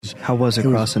How was it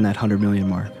crossing that 100 million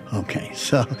mark? Okay,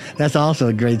 so that's also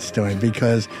a great story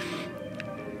because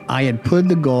I had put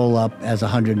the goal up as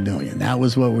 100 million. That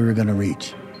was what we were going to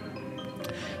reach.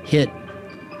 Hit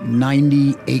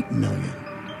 98 million.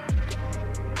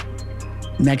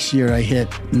 Next year I hit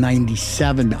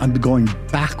 97. I'm going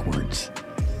backwards.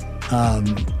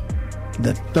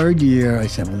 The third year I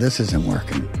said, well, this isn't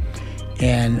working.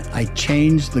 And I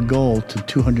changed the goal to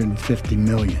 250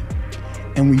 million.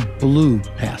 And we blew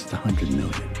past 100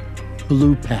 million.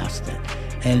 Blew past it.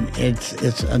 And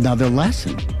it's another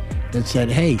lesson that said,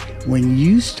 hey, when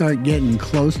you start getting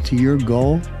close to your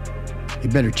goal, you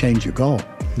better change your goal.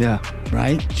 Yeah.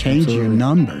 Right? Change Absolutely. your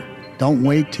number. Don't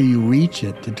wait till you reach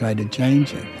it to try to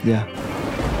change it. Yeah.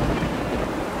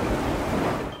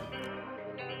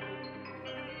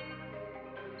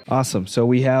 Awesome. So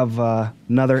we have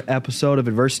another episode of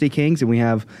Adversity Kings, and we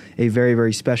have a very,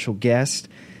 very special guest.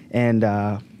 And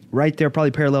right there,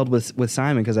 probably paralleled with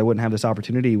Simon, because I wouldn't have this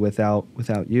opportunity without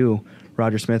you,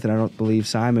 Roger Smith. And I don't believe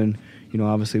Simon,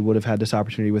 obviously would have had this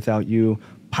opportunity without you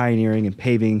pioneering and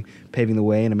paving the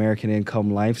way in American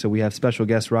income life. So we have special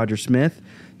guest Roger Smith.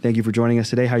 Thank you for joining us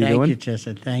today. How are you doing? Thank you,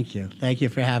 Tristan. Thank you. Thank you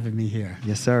for having me here.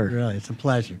 Yes, sir. Really, it's a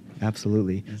pleasure.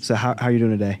 Absolutely. So how are you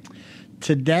doing today?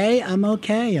 Today, I'm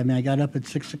okay. I mean, I got up at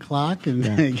 6 o'clock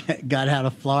and got out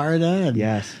of Florida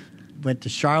and went to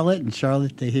Charlotte and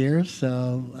Charlotte to here.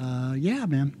 So, yeah,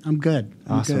 man, I'm good.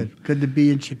 Awesome. Good to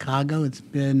be in Chicago. It's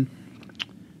been,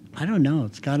 I don't know,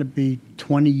 it's got to be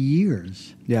 20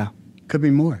 years. Yeah. Could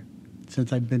be more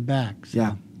since I've been back. So.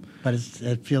 Yeah. But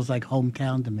it feels like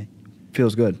hometown to me.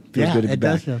 Feels good. Feels good to be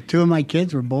back. Does feel. 2 of my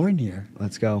kids were born here.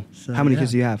 Let's go. So, how many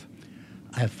kids do you have?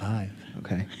 I have 5.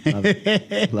 Okay.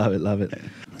 Love it. Love it.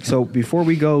 So before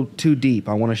we go too deep,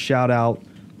 I want to shout out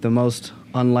The Most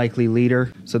Unlikely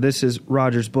Leader. So this is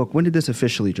Roger's book. When did this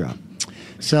officially drop?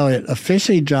 So it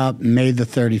officially dropped May the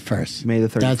 31st. May the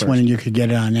 31st. That's when you could get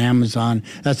it on Amazon.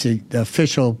 That's the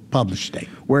official publish date.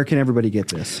 Where can everybody get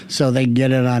this? So they can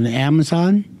get it on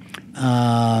Amazon.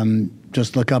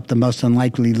 Just look up The Most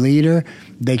Unlikely Leader.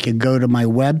 They could go to my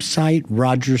website,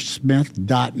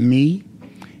 rogersmith.me.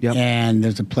 Yep. And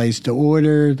there's a place to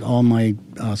order. All my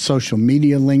social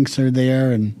media links are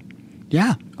there. And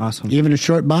yeah. Awesome. Even a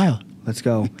short bio. Let's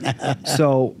go.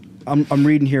 So I'm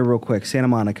reading here real quick. Santa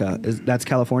Monica. That's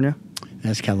California?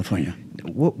 That's California.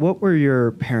 What were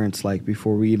your parents like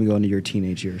before we even go into your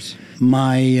teenage years?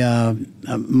 My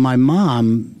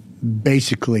mom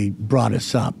basically brought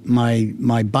us up.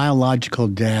 My biological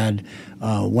dad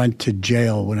went to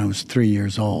jail when I was 3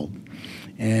 years old.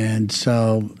 And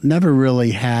so never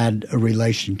really had a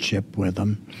relationship with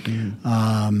him.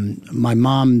 My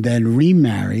mom then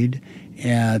remarried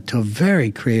to a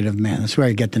very creative man. That's where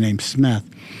I get the name Smith.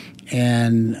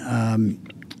 And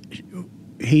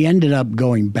he ended up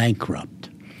going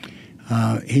bankrupt.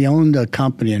 He owned a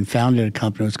company and founded a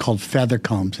company. It was called Feather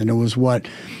Combs. And it was what,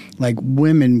 like,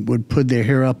 women would put their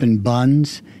hair up in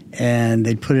buns, and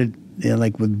they'd put it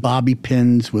like with bobby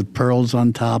pins with pearls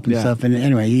on top and stuff. And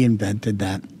anyway, he invented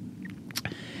that.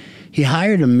 He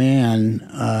hired a man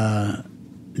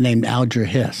named Alger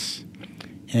Hiss.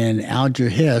 And Alger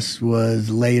Hiss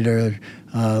was later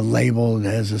labeled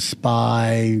as a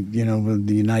spy, with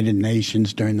the United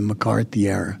Nations during the McCarthy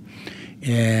era.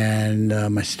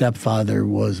 And my stepfather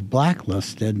was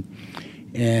blacklisted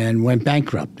and went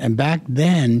bankrupt. And back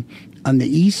then, on the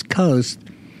East Coast,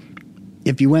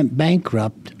 if you went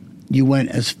bankrupt, you went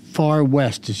as far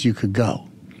west as you could go.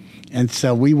 And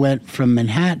so we went from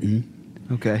Manhattan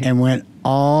and went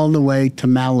all the way to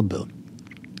Malibu.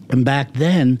 And back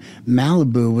then,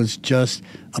 Malibu was just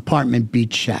apartment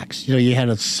beach shacks. You had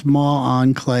a small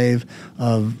enclave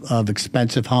of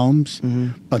expensive homes,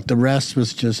 but the rest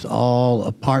was just all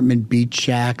apartment beach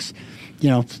shacks,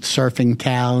 surfing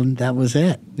town. That was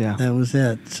it. Yeah. That was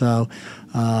it. So,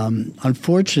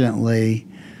 unfortunately,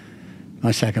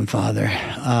 my second father,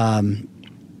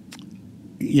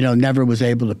 never was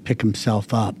able to pick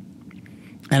himself up.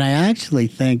 And I actually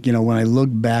think, when I look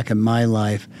back at my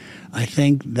life, I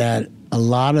think that a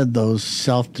lot of those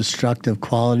self-destructive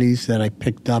qualities that I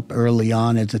picked up early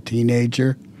on as a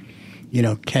teenager,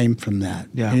 came from that.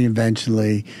 Yeah. He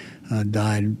eventually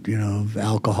died, of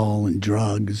alcohol and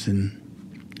drugs, and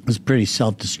was pretty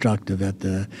self-destructive at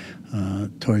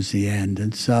towards the end.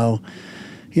 And so,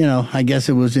 I guess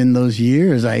it was in those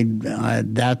years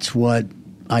that's what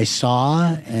I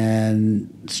saw, and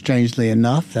strangely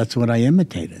enough, that's what I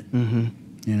imitated.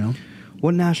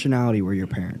 What nationality were your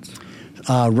parents?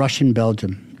 Russian,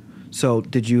 Belgium. So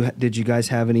did you guys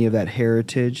have any of that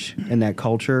heritage and that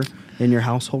culture in your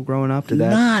household growing up?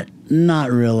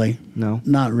 Not really. No?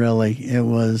 Not really. It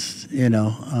was, it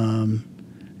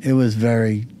was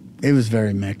very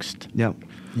mixed. Yep.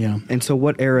 Yeah. And so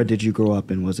what era did you grow up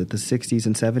in? Was it the 60s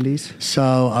and 70s?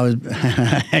 So I was,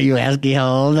 are you asking how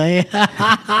old I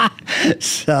am?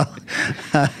 So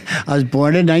I was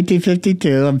born in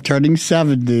 1952. I'm turning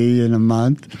 70 in a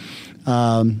month.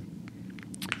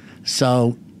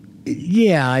 So,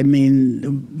 yeah, I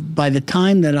mean, by the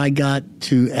time that I got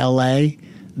to L.A.,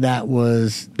 that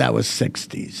was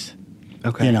 60s.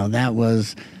 Okay. That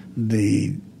was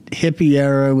the hippie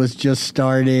era was just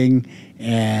starting.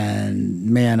 And,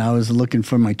 man, I was looking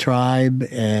for my tribe,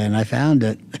 and I found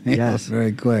it. Yes.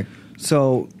 Very quick.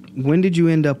 So when did you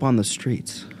end up on the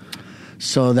streets?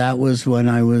 So that was when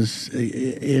I was,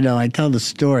 I tell the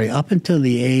story. Up until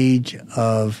the age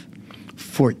of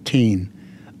 14,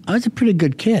 I was a pretty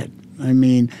good kid. I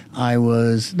mean, I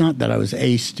was, not that I was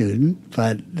a student,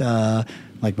 but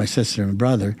like my sister and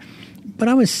brother, but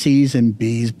I was C's and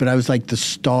B's, but I was like the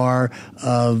star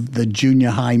of the junior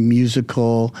high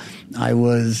musical. I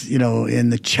was, in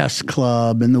the chess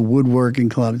club and the woodworking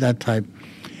club, that type.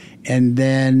 And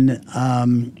then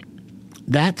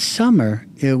that summer,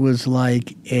 it was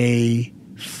like a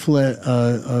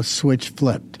switch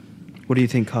flipped. What do you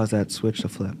think caused that switch to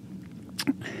flip?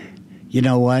 You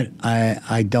know what?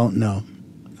 I don't know.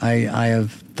 I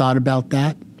have thought about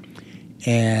that,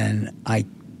 and I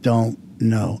don't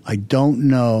know. I don't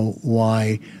know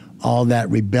why all that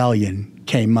rebellion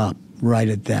came up right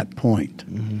at that point.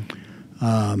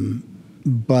 Mm-hmm.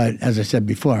 But as I said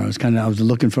before, I was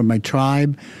looking for my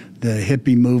tribe. The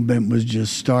hippie movement was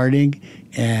just starting,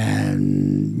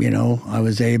 and I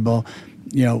was able.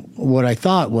 What I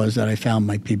thought was that I found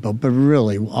my people, but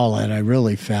really, all that I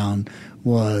really found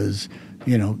was,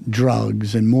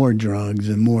 drugs and more drugs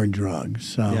and more drugs.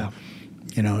 So, yeah.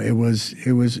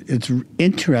 It's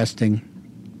interesting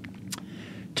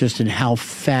just in how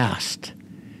fast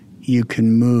you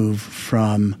can move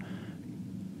from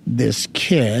this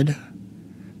kid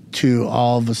to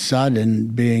all of a sudden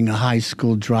being a high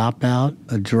school dropout,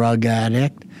 a drug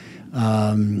addict,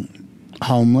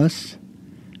 homeless.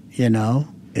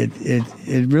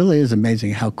 It really is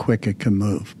amazing how quick it can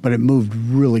move. But it moved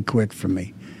really quick for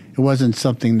me. It wasn't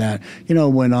something that,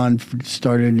 went on,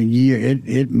 started in a year.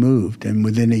 It moved. And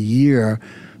within a year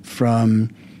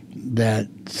from that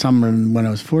summer when I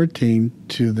was 14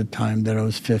 to the time that I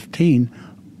was 15,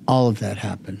 all of that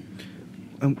happened.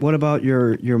 What about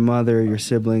your mother, your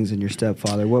siblings, and your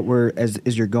stepfather? What were, as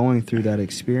you're going through that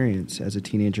experience as a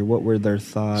teenager, what were their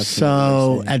thoughts?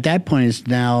 So at that point, it's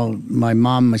now my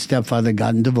mom and my stepfather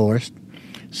gotten divorced.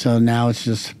 So now it's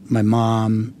just my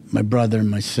mom, my brother, and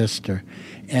my sister.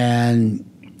 And,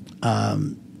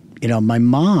 my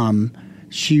mom,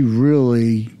 she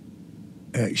really,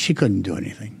 she couldn't do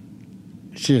anything.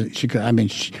 She could,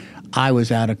 I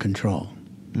was out of control.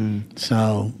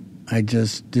 So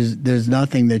there's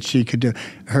nothing that she could do.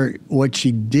 What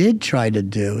she did try to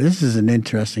do, this is an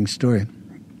interesting story.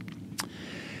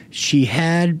 She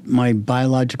had my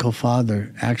biological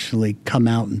father actually come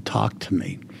out and talk to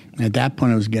me. And at that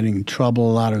point, I was getting in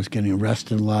trouble a lot. I was getting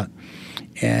arrested a lot.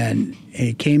 And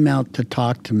he came out to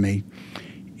talk to me.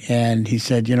 And he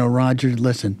said, Roger,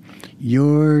 listen,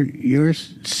 your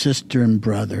sister and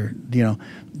brother,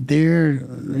 they're,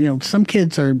 some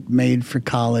kids are made for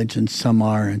college and some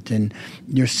aren't. And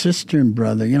your sister and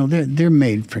brother, they're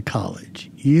made for college.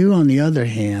 You, on the other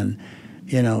hand,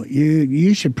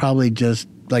 you should probably just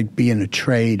like be in a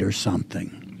trade or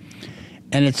something.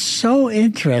 And it's so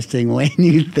interesting when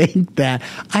you think that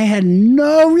I had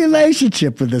no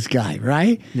relationship with this guy,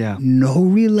 right? Yeah. No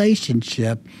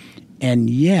relationship. And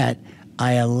yet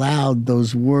I allowed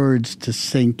those words to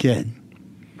sink in.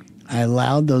 I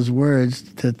allowed those words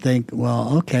to think,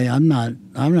 well, okay, I'm not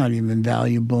even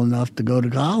valuable enough to go to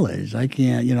college. I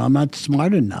can't, I'm not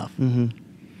smart enough. Mm-hmm.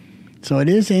 So it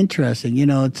is interesting.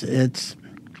 It's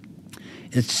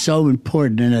so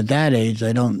important. And at that age,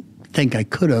 I don't think I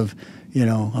could have,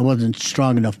 I wasn't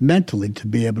strong enough mentally to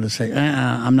be able to say,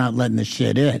 I'm not letting this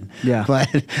shit in. Yeah.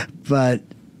 But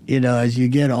as you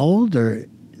get older,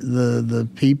 the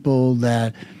people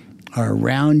that are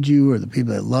around you or the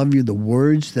people that love you, the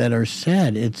words that are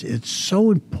said, it's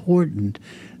so important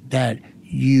that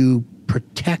you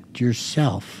protect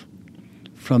yourself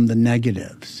from the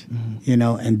negatives,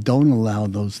 and don't allow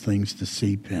those things to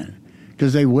seep in,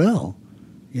 because they will.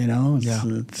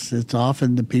 It's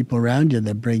often the people around you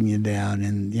that bring you down,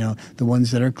 and the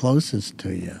ones that are closest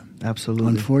to you. Absolutely.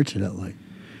 Unfortunately.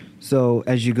 So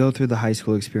as you go through the high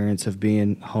school experience of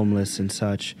being homeless and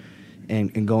such,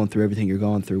 and going through everything you're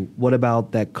going through. What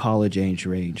about that college age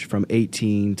range from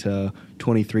 18 to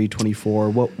 23, 24?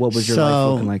 What was your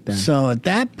life looking like then? So at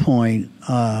that point,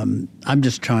 I'm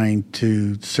just trying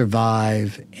to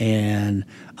survive, and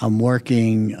I'm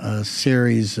working a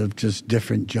series of just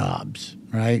different jobs,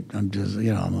 right? I'm just,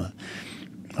 I'm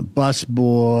a bus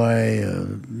boy, a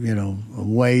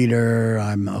waiter.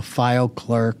 I'm a file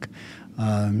clerk.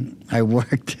 I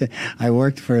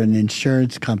worked for an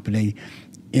insurance company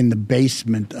in the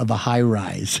basement of a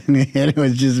high-rise. And it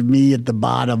was just me at the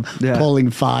bottom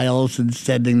pulling files and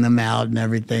sending them out and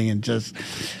everything, and just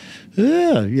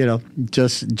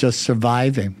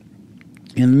surviving.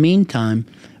 In the meantime,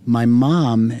 my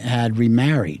mom had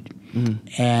remarried,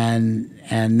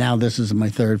 and now this is my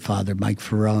third father, Mike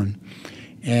Ferrone.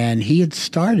 And he had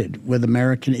started with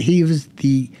American. He was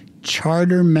the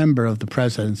charter member of the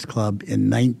President's Club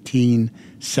in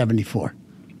 1974.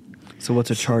 So what's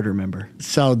a charter member?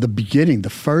 So the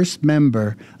first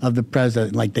member of the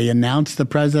president, like they announced the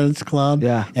President's Club,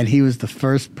 and he was the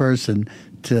first person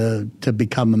to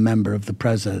become a member of the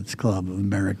President's Club of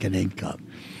American Income.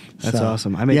 That's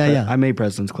awesome. I made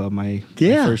President's Club my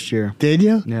first year. Did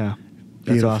you? Yeah.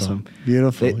 That's awesome.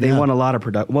 Beautiful. They won a lot of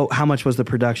production. Well, how much was the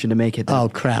production to make it then? Oh,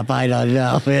 crap. I don't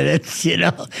know. It's,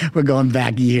 we're going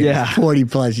back years, 40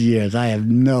 plus years. I have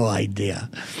no idea.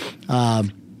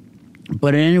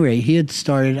 But anyway, he had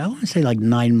started, I want to say like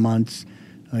 9 months,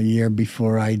 a year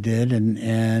before I did.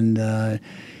 And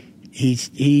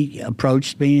he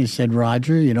approached me and said,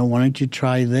 Roger, why don't you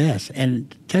try this?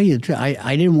 And to tell you the truth,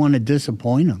 I didn't want to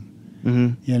disappoint him.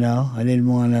 Mm-hmm. I didn't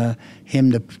want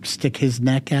him to stick his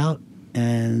neck out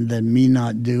and then me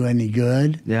not do any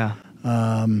good. Yeah.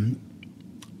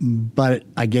 But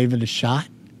I gave it a shot,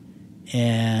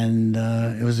 and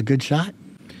it was a good shot.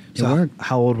 It worked.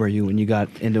 How old were you when you got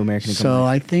into American Income? So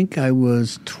I think I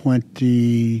was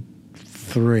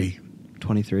 23.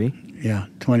 23? Yeah,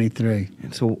 23.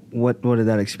 And so what did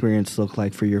that experience look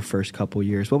like for your first couple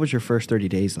years? What was your first 30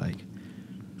 days like?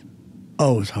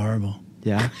 Oh, it was horrible.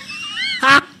 Yeah?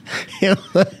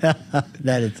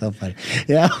 That is so funny.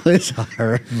 Yeah, it was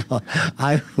horrible.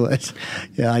 I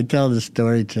tell the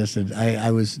story, Tristan.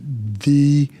 I was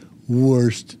the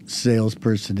worst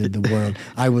salesperson in the world.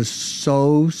 I was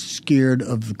so scared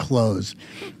of the close.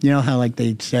 You know how like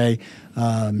they'd say,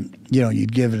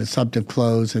 you'd give it a subject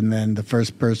close, and then the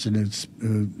first person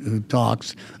who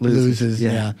talks loses.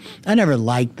 Yeah. I never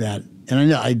liked that.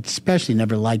 And I especially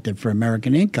never liked it for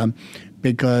American Income,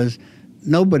 because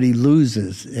nobody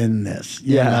loses in this.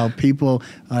 You know, people,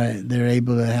 they're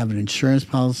able to have an insurance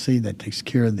policy that takes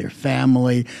care of their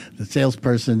family. The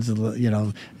salesperson,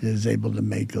 is able to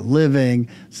make a living.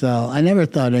 So I never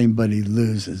thought anybody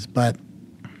loses. But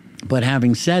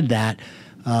having said that,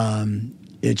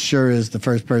 it sure is the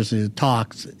first person who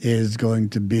talks is going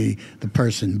to be the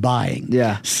person buying.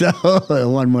 Yeah. So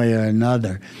one way or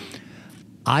another,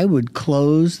 I would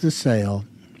close the sale,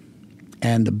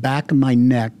 and the back of my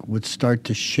neck would start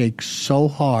to shake so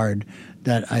hard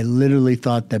that I literally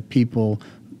thought that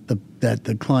that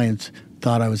the clients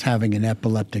thought I was having an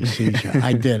epileptic seizure.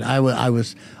 I did. I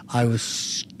was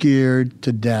scared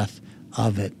to death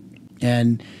of it.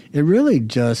 And it really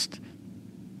just,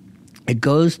 it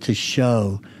goes to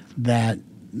show that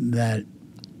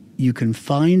you can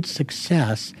find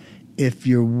success if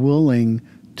you're willing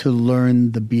to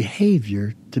learn the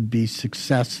behavior to be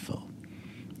successful.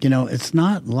 It's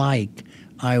not like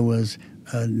I was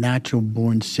a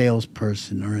natural-born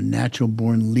salesperson or a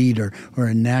natural-born leader or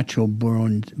a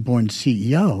natural-born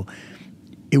CEO.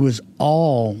 It was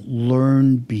all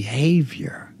learned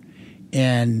behavior.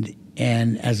 And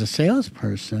as a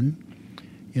salesperson,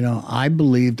 I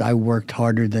believed I worked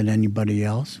harder than anybody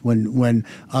else. When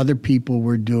other people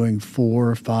were doing 4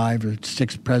 or 5 or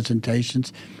 6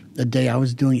 presentations a day, I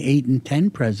was doing 8 and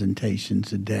 10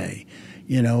 presentations a day.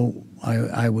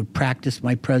 I would practice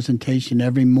my presentation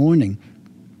every morning.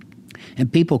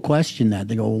 And people question that.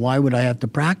 They go, well, why would I have to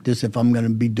practice if I'm going to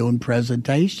be doing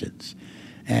presentations?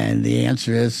 And the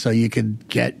answer is so you could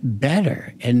get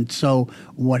better. And so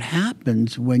what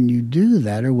happens when you do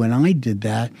that, or when I did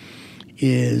that,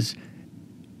 is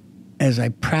as I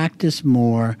practiced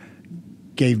more,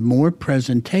 gave more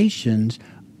presentations,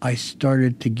 I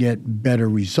started to get better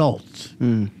results.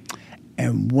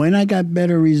 And when I got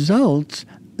better results,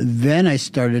 then I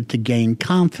started to gain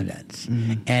confidence.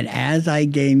 Mm-hmm. And as I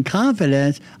gained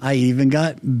confidence, I even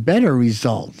got better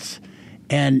results.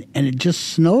 And it just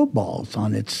snowballs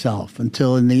on itself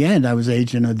until in the end I was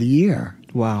Agent of the Year.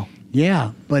 Wow.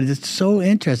 Yeah, but it's so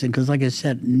interesting because, like I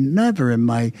said, never in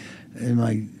my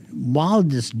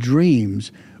wildest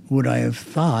dreams would I have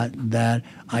thought that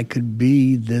I could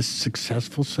be this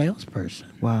successful salesperson.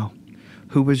 Wow.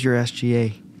 Who was your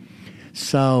SGA?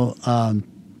 So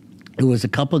it was a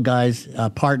couple of guys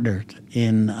partnered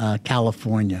in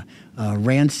California.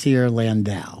 Rancier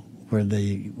Landau were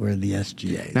the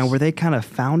SGAs. Now, were they kind of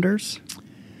founders?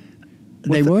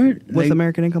 They weren't. With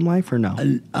American Income Life or no?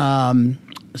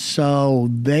 So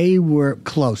they were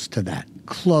close to that.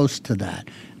 Close to that.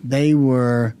 They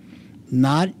were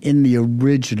not in the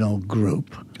original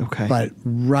group, Okay. but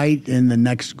right in the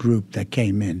next group that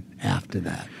came in after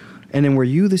that. And then were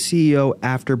you the CEO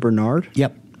after Bernard?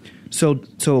 Yep. So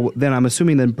then I'm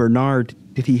assuming that Bernard,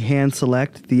 did he hand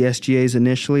select the SGAs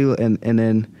initially and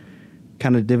then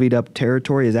kind of divvied up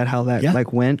territory? Is that how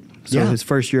that went? So his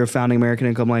first year of founding American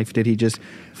Income Life, did he just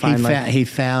find he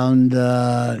found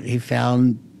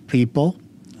people,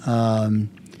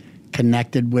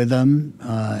 connected with them,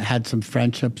 had some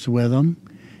friendships with them,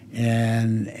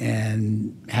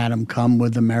 and had them come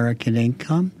with American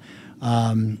Income.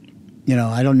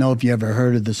 I don't know if you ever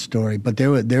heard of this story, but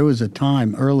there was a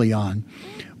time early on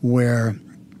where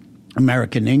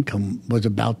American Income was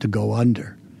about to go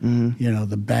under. Mm-hmm.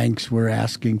 The banks were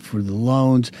asking for the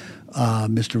loans.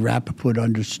 Mr. Rappaport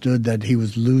understood that he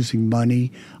was losing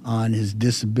money on his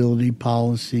disability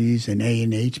policies and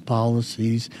A&H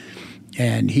policies.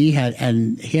 And he had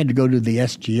to go to the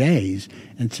SGAs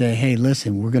and say, hey,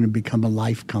 listen, we're going to become a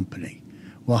life company.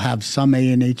 We'll have some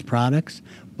A&H products,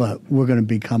 but we're going to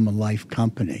become a life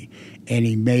company. And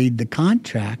he made the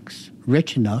contracts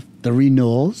rich enough, the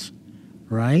renewals,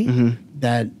 right, mm-hmm.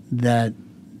 that the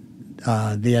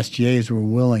SGAs were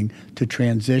willing to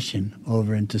transition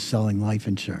over into selling life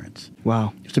insurance.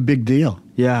 Wow. It's a big deal.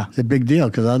 Yeah. It's a big deal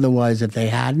because otherwise if they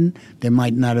hadn't, there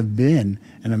might not have been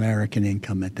an American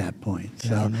Income at that point.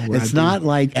 So it's not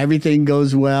like everything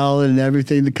goes well and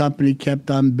everything the company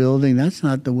kept on building. That's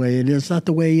not the way it is. It's not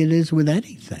the way it is with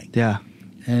anything. Yeah.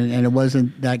 And it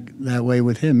wasn't that way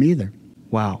with him either.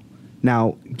 Wow.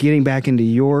 Now, getting back into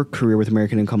your career with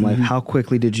American Income Life, how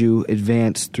quickly did you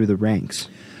advance through the ranks?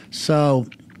 So,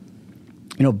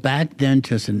 back then,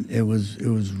 it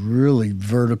was really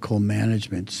vertical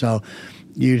management. So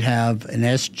you'd have an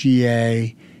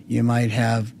SGA, you might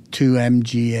have two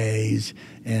MGAs,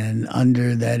 and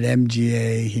under that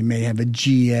MGA, he may have a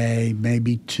GA,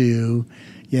 maybe two.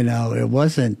 There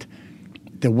wasn't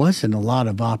a lot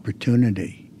of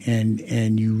opportunity,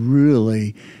 and you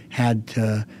really had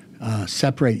to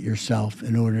separate yourself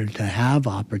in order to have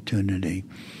opportunity.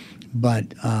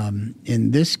 But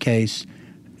in this case,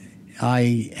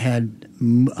 I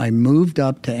moved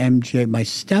up to MGA. My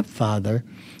stepfather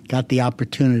got the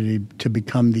opportunity to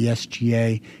become the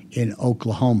SGA in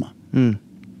Oklahoma.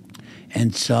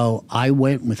 And so I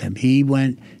went with him. He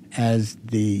went as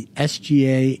the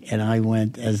SGA and I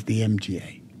went as the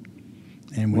MGA.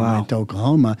 And we went to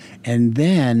Oklahoma. And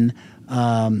then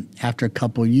after a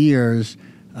couple years,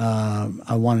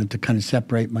 I wanted to kind of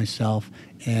separate myself.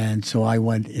 And so I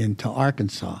went into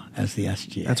Arkansas as the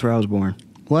SGA. That's where I was born.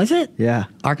 Was it? Yeah.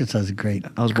 Arkansas is great.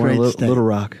 I was born in Little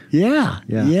Rock. Yeah.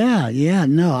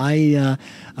 No, I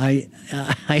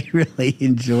really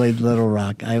enjoyed Little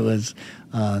Rock. It's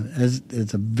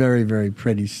a very, very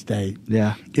pretty state.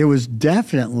 Yeah. It was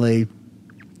definitely,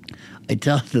 I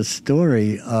tell the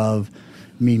story of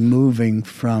me moving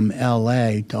from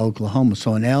L.A. to Oklahoma.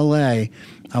 So in L.A.,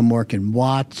 I'm working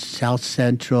Watts, South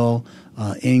Central,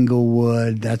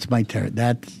 Inglewood. That's my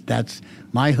that's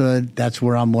my hood. That's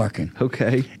where I'm working.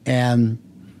 Okay. And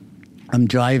I'm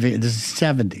driving. This is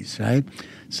 70s, right?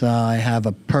 So I have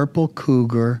a purple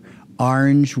Cougar,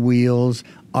 orange wheels,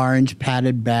 orange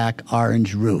padded back,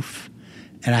 orange roof,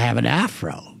 and I have an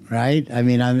afro. Right? I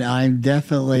mean, I'm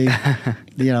definitely,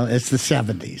 it's the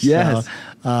 70s. Yes.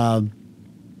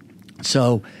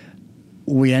 So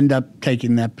we end up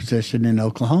taking that position in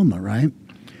Oklahoma, right?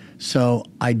 So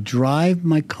I drive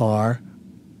my car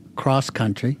cross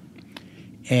country,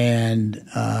 and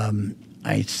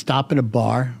I stop at a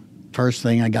bar. First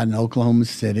thing, I got in Oklahoma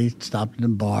City, stopped at a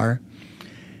bar,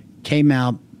 came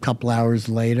out a couple hours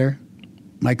later,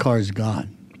 my car is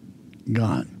gone.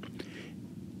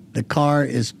 The car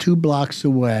is 2 blocks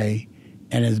away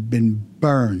and has been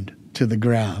burned to the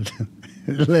ground.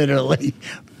 Literally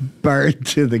burned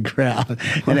to the ground.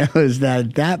 And it was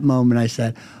at that moment I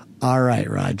said, all right,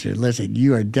 Roger, listen,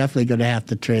 you are definitely going to have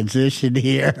to transition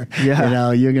here.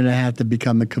 Yeah. You're going to have to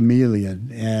become a chameleon.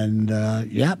 And,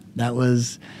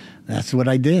 that's what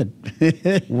I did.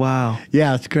 Wow.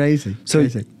 Yeah, it's crazy. So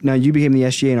now you became the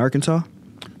SGA in Arkansas?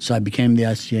 So I became the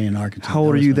SGA in Arkansas. How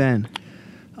old are you then?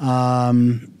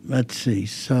 Let's see.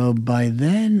 So by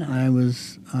then I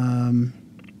was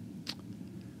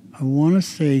I want to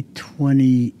say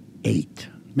 28.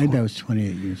 Maybe I was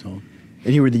 28 years old.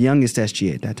 And you were the youngest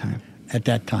SGA at that time. At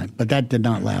that time. But that did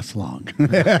not last long.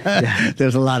 Yeah.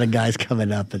 There's a lot of guys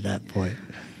coming up at that point.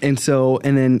 And so,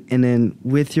 and then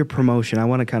with your promotion, I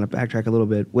want to kind of backtrack a little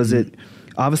bit. Was it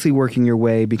obviously working your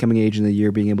way, becoming Agent of the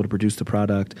Year, being able to produce the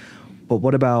product, but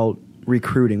what about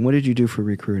recruiting? What did you do for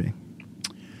recruiting?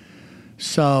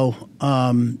 So,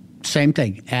 same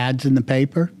thing, ads in the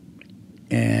paper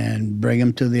and bring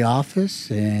them to the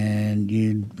office and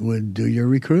you would do your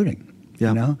recruiting. Yeah.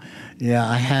 You know? Yeah,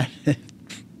 I had...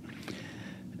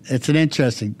 It's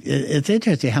interesting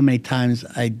how many times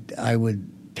I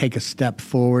would take a step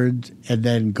forward and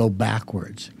then go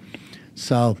backwards.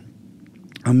 So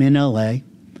I'm in L.A.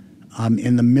 I'm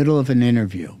in the middle of an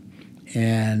interview,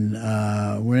 and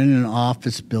we're in an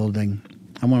office building.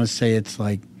 I want to say it's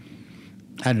like,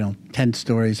 I don't know, 10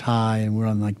 stories high, and we're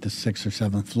on like the 6th or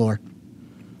 7th floor.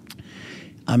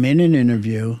 I'm in an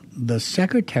interview. The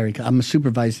secretary, I'm a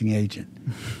supervising agent,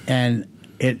 and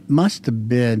it must have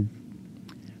been,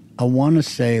 I want to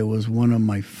say it was one of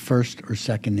my first or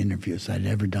second interviews I'd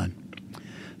ever done.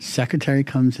 Secretary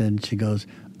comes in, she goes,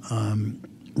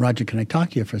 Roger, can I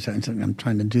talk to you for a second? So I'm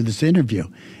trying to do this interview.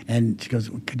 And she goes,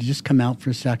 could you just come out for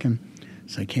a second?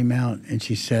 So I came out, and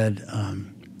she said,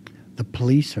 the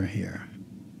police are here,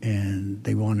 and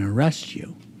they want to arrest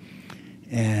you.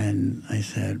 And I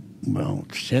said, well,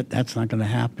 shit, that's not going to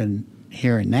happen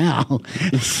here and now.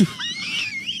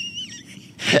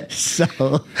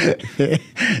 So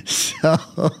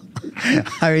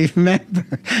I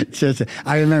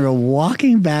remember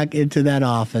walking back into that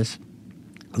office,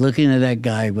 looking at that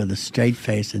guy with a straight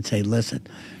face and say, listen,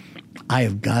 I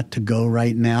have got to go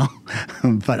right now,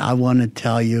 but I want to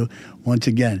tell you, once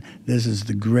again, this is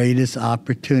the greatest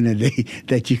opportunity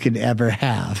that you could ever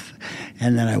have.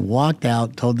 And then I walked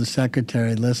out, told the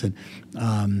secretary, listen,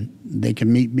 they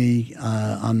can meet me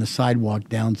on the sidewalk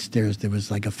downstairs. There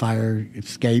was like a fire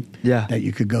escape that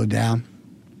you could go down.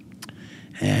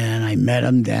 And I met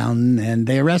them down, and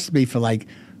they arrested me for like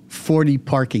 40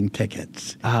 parking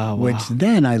tickets, which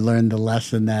then I learned the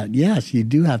lesson that, yes, you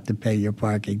do have to pay your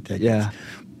parking tickets. Yeah.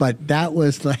 But that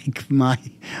was like my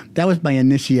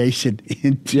initiation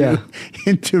into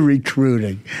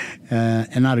recruiting,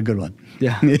 and not a good one.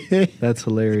 Yeah, that's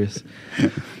hilarious.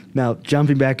 Now,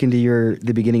 jumping back into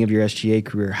the beginning of your SGA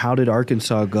career, how did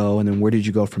Arkansas go, and then where did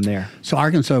you go from there? So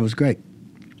Arkansas was great.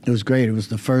 It was great. It was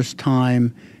the first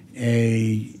time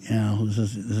it's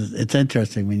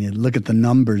interesting when you look at the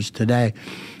numbers today,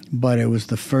 but it was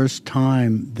the first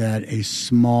time that a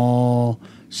small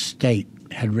state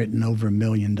had written over $1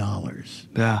 million.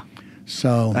 Yeah.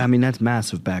 So I mean, that's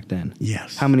massive back then.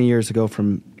 Yes. How many years ago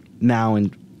from now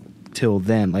until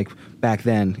then, like back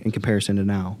then in comparison to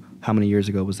now, how many years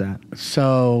ago was that?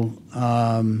 So,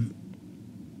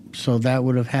 so that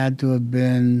would have had to have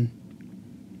been,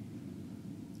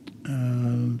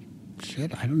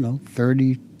 I don't know,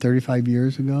 30, 35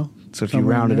 years ago. So if you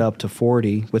round it up to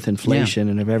 40 with inflation,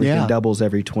 and if everything doubles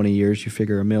every 20 years, you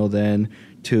figure $1 million then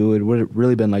to, it would have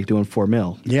really been like doing $4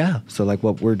 million. Yeah. So like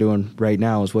what we're doing right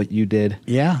now is what you did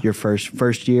your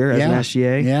first year as an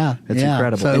SGA. Yeah. That's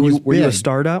incredible. So and were you a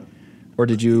startup? Or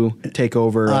did you take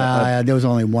over? There was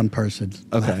only one person.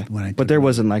 Okay, but there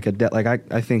wasn't like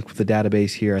I think the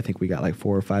database here. I think we got like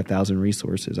 4,000 or 5,000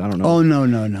 resources. I don't know. Oh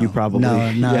no. You probably no.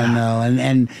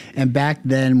 And back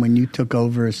then when you took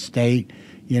over a state,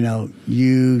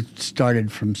 you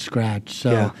started from scratch.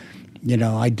 So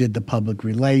I did the public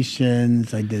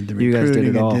relations. I did the recruiting. You guys did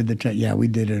it all. We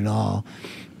did it all.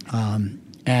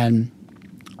 And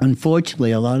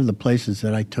unfortunately, a lot of the places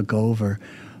that I took over.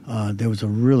 There was a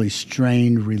really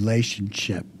strained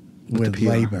relationship with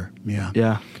labor.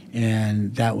 Yeah.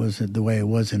 And that was the way it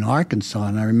was in Arkansas.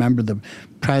 And I remember the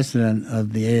president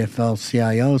of the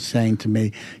AFL-CIO saying to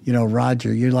me,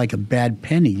 Roger, you're like a bad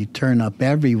penny. You turn up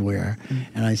everywhere.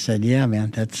 And I said, yeah,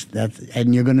 man, that's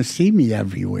and you're going to see me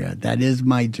everywhere. That is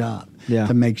my job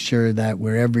to make sure that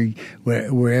wherever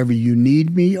you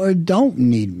need me or don't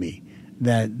need me,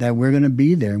 that we're going to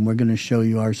be there and we're going to show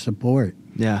you our support.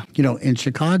 Yeah. In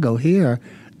Chicago here,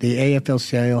 the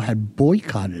AFL-CIO had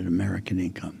boycotted American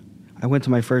Income. I went to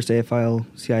my first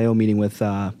AFL-CIO meeting with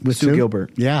Sue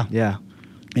Gilbert. Yeah.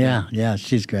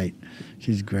 She's great.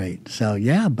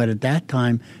 So, but at that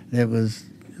time, it was,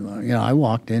 I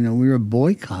walked in and we were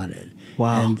boycotted.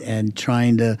 Wow. And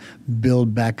trying to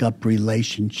build back up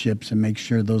relationships and make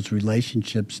sure those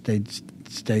relationships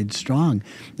stayed strong.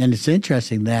 And it's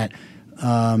interesting that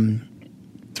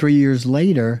 3 years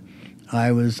later,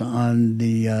 I was on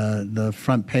the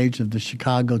front page of the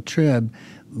Chicago Trib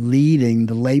leading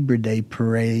the Labor Day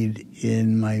parade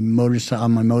in my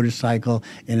motorcycle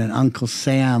in an Uncle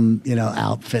Sam,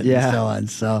 outfit and so on.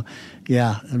 So,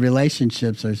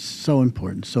 relationships are so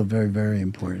important, so very, very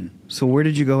important. So where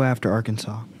did you go after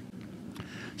Arkansas?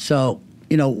 So,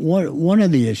 one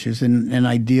of the issues, and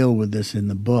I deal with this in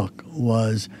the book,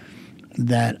 was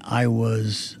that I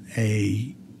was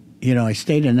I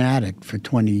stayed an addict for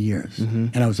 20 years,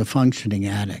 and I was a functioning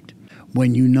addict.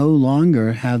 When you no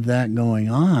longer have that going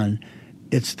on,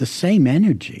 it's the same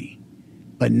energy,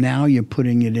 but now you're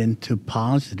putting it into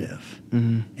positive.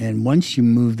 And once you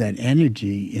move that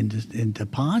energy into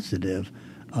positive,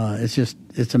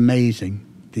 it's amazing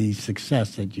the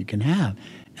success that you can have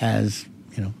as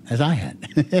I had.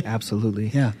 Absolutely.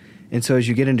 Yeah. And so as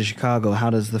you get into Chicago, how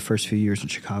does the first few years in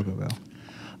Chicago go?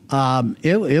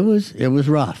 It was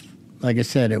rough. Like I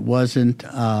said, it wasn't.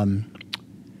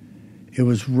 It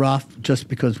was rough just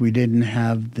because we didn't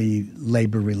have the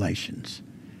labor relations,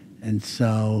 and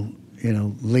so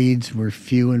leads were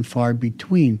few and far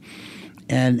between.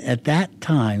 And at that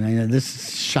time, I know this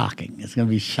is shocking. It's going to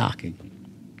be shocking.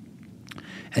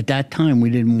 At that time, we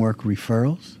didn't work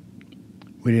referrals.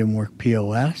 We didn't work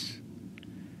POS.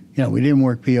 We didn't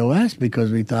work POS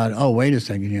because we thought, oh, wait a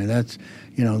second here. That's,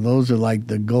 those are like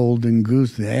the golden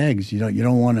goose, the eggs. You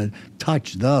don't want to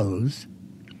touch those.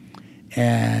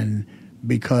 And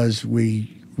because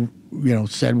we,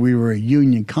 said we were a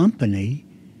union company,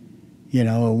 it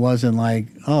wasn't like,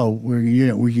 oh,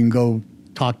 we can go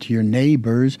talk to your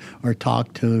neighbors or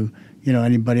talk to,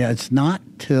 anybody else. It's not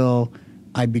till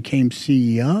I became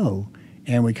CEO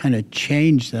and we kind of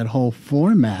changed that whole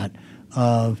format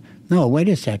of, no, wait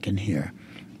a second here.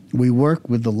 We work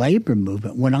with the labor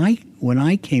movement. When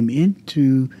I came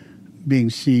into being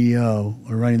CEO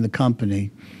or running the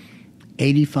company,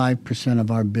 85%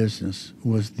 of our business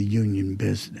was the union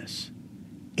business.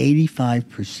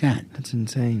 85%. That's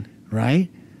insane. Right?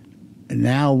 And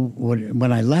now,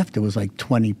 when I left, it was like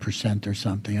 20% or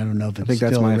something. I don't know if it's still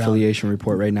I think that's my affiliation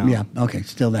report right now. Yeah, okay,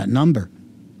 still that number.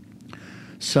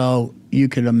 So you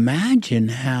could imagine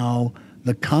how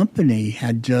the company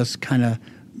had just kind of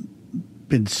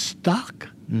been stuck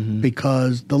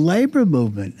because the labor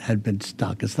movement had been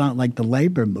stuck. It's not like the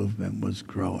labor movement was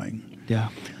growing. Yeah.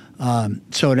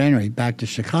 So at any rate, back to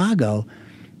Chicago,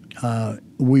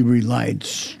 we relied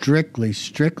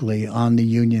strictly on the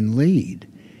union lead.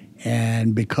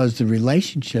 And because the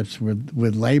relationships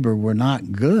with labor were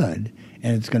not good,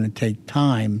 and it's going to take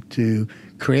time to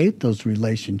create those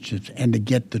relationships and to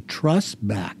get the trust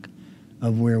back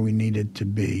of where we needed to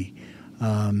be,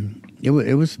 it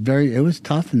was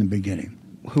tough in the beginning.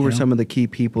 Who were some of the key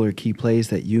people or key plays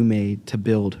that you made to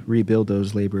rebuild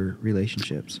those labor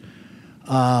relationships?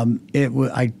 I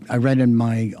read in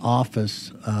my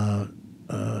office,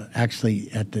 actually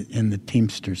in the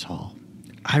Teamsters Hall.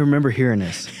 I remember hearing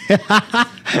this.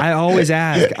 I always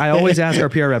ask our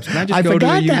PR reps, can I just go to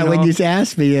a union hall? I forgot that when you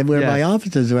asked me where my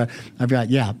offices were. I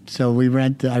forgot, yeah. So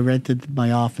I rented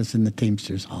my office in the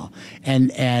Teamsters Hall.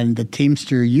 And the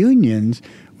Teamster unions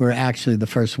were actually the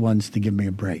first ones to give me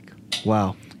a break.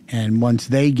 Wow. And once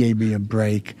they gave me a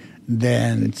break,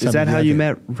 then... Is that how you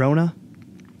met Rona?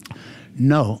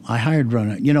 No, I hired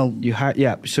Rona. You hired,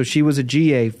 yeah. So she was a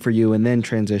GA for you, and then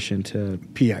transitioned to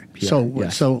PR.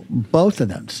 So both of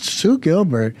them. Sue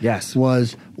Gilbert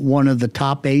was one of the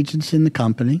top agents in the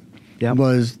company. Yep.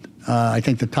 Was I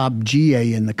think the top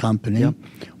GA in the company. Yep.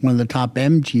 One of the top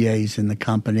MGAs in the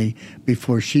company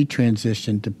before she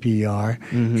transitioned to PR.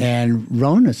 And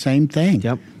Rona, same thing.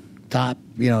 Yep. Top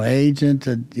agent,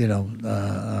 GA,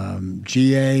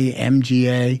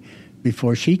 MGA.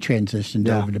 Before she transitioned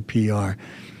over to PR.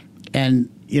 And,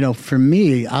 for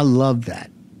me, I love that.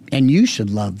 And you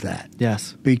should love that.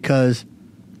 Yes. Because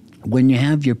when you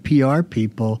have your PR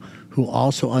people who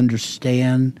also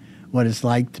understand what it's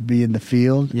like to be in the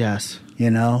field. Yes.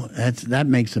 That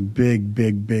makes a big,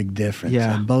 big, big difference.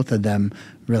 Yeah. And both of them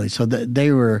really. So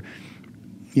they were,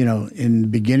 in the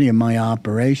beginning of my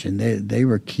operation, they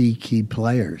were key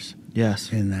players.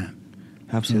 Yes. In that.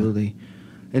 Absolutely. Yeah.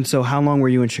 And so how long were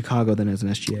you in Chicago then as an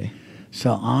SGA?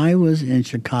 So I was in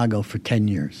Chicago for 10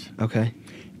 years. Okay.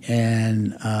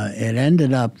 And it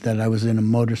ended up that I was in a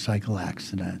motorcycle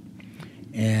accident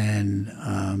and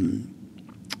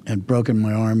broken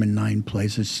my arm in 9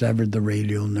 places, severed the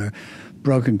radial nerve,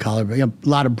 broken collarbone, a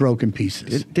lot of broken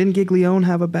pieces. Didn't Giglione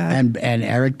have a back? And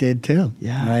Eric did too.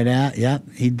 Yeah. Right at, yep,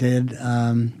 he did.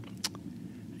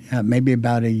 Maybe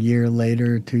about a year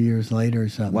later, 2 years later or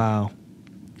something. Wow.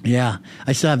 Yeah,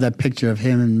 I still have that picture of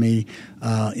him and me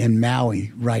in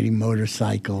Maui riding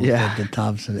motorcycles at the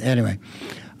tops of it. Anyway,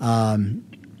 and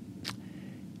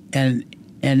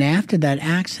And after that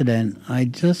accident, I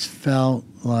just felt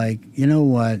like, you know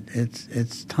what,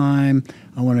 it's time.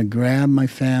 I want to grab my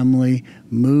family,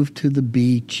 move to the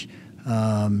beach,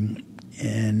 and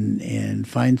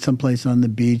find someplace on the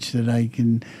beach that I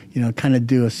can, kind of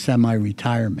do a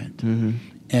semi-retirement. Mm-hmm.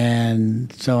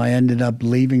 And so I ended up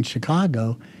leaving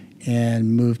Chicago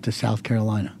and moved to South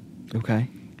Carolina. Okay.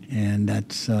 And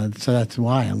that's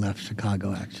why I left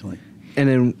Chicago, actually. And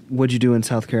then what'd you do in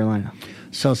South Carolina?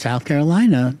 So South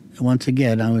Carolina, once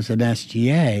again, I was an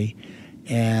SGA,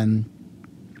 and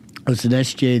I was an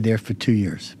SGA there for 2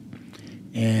 years.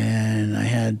 And I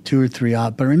had 2 or 3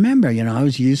 but remember, I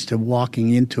was used to walking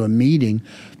into a meeting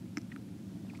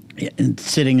and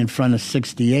sitting in front of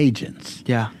 60 agents.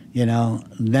 Yeah.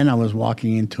 Then I was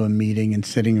walking into a meeting and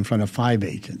sitting in front of 5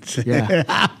 agents.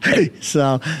 Yeah.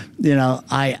 So,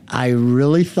 I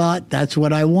really thought that's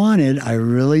what I wanted. I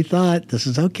really thought this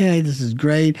is okay. This is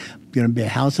great. Going to be a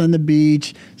house on the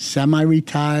beach,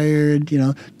 semi-retired,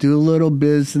 do a little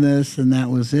business, and that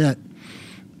was it.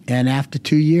 And after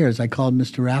 2 years, I called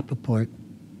Mr. Rappaport,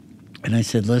 and I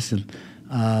said, listen,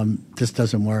 this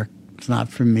doesn't work. It's not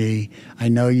for me. I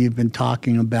know you've been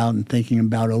talking about and thinking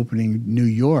about opening New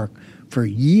York for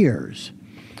years.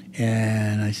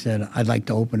 And I said, I'd like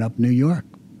to open up New York.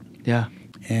 Yeah.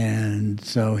 And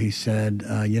so he said,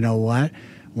 you know what?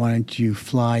 Why don't you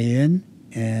fly in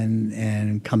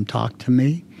and come talk to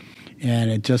me?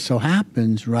 And it just so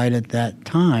happens right at that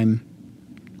time,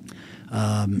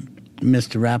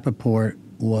 Mr. Rappaport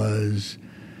was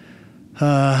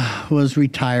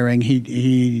retiring.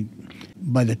 He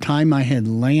by the time I had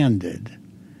landed,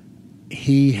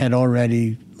 he had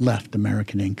already left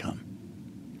American Income.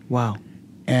 Wow.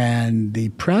 And the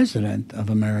president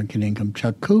of American Income,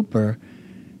 Chuck Cooper,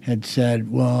 had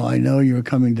said, well, I know you were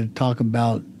coming to talk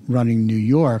about running New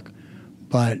York,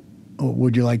 but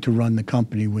would you like to run the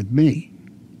company with me?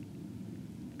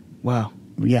 Wow.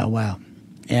 Yeah, wow.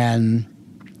 And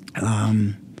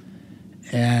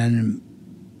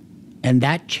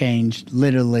that changed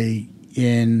literally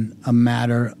in a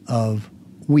matter of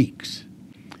weeks,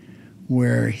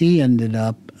 where he ended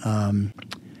up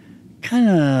kind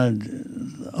of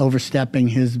overstepping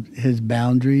his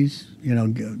boundaries,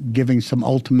 giving some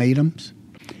ultimatums.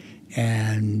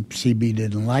 And CB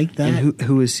didn't like that. And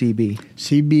who is CB?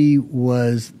 CB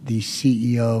was the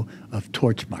CEO of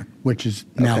Torchmark, which is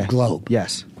now Globe.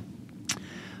 Yes.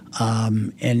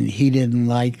 And he didn't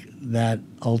like that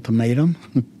ultimatum.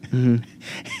 Mm-hmm.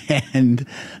 And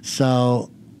so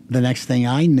the next thing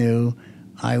I knew,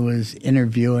 I was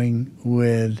interviewing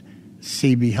with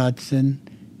C.B. Hudson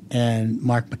and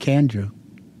Mark McAndrew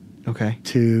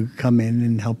to come in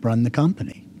and help run the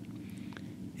company.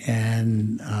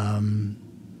 And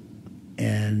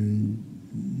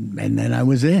then I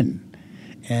was in.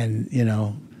 And,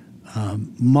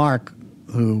 Mark,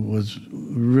 who was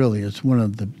really is one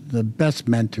of the best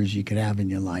mentors you could have in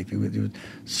your life. He was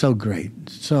so great,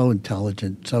 so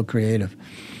intelligent, so creative.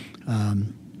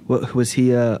 Was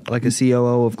he like a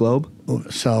COO of Globe?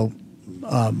 So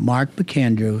Mark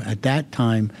McAndrew at that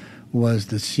time was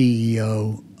the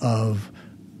CEO of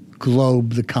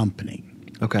Globe, the company.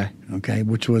 Okay,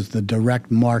 which was the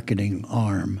direct marketing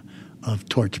arm of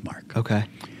Torchmark. Okay.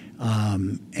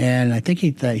 And I think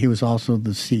he was also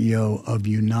the CEO of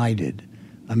United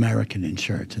American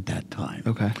Insurance at that time.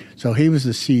 Okay. So he was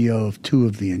the CEO of 2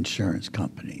 of the insurance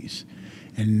companies.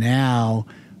 And now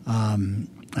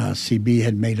CB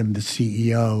had made him the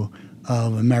CEO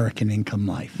of American Income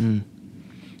Life. Mm.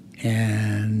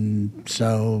 And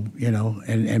so,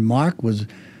 and Mark was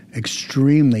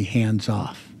extremely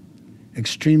hands-off,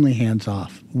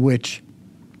 which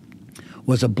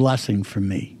was a blessing for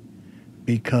me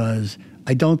because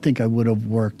I don't think I would have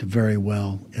worked very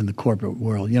well in the corporate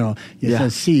world. As a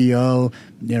CEO,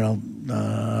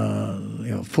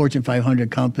 Fortune 500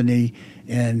 company,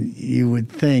 and you would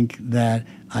think that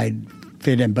I'd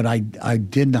fit in, but I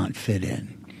did not fit in.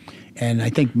 And I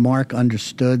think Mark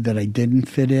understood that I didn't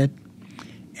fit in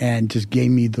and just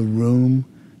gave me the room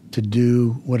to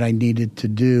do what I needed to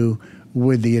do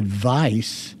with the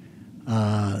advice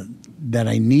that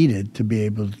I needed to be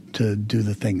able to do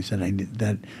the things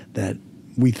that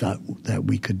we thought that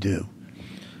we could do.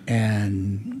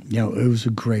 And it was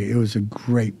a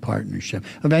great partnership.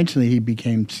 Eventually he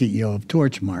became CEO of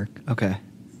Torchmark. Okay.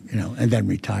 And then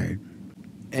retired.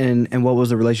 And what was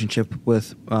the relationship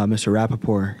with Mr.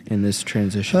 Rappaport in this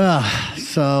transition?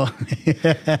 So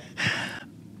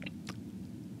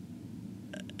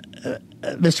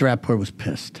Mr. Rappaport was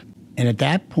pissed. And at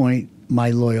that point,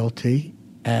 my loyalty,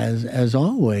 as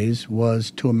always,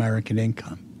 was to American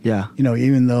Income. Yeah.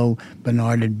 Even though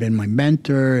Bernard had been my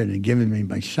mentor and had given me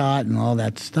my shot and all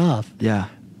that stuff, Yeah.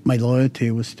 my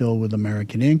loyalty was still with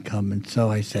American Income. And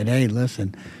so I said, hey,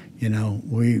 listen,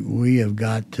 we have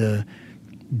got to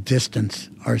distance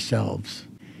ourselves.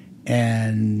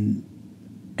 And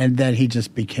then he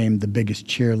just became the biggest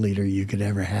cheerleader you could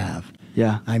ever have.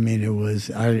 Yeah. I mean, it was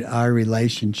our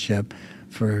relationship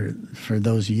for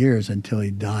those years until he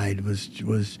died was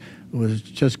just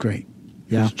great.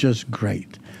 It Yeah. was just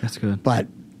great. That's good. But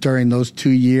during those 2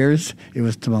 years, it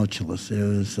was tumultuous. It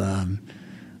was,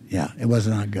 it was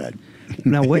not good.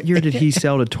 Now, what year did he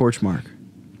sell to Torchmark?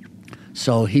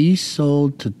 So he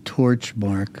sold to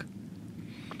Torchmark,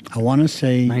 I want to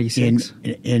say 96?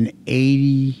 in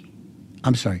 80,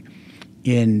 I'm sorry,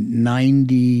 in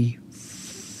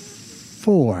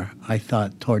 94, I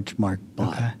thought Torchmark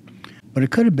bought. Okay. But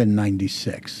it could have been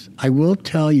 96. I will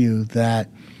tell you that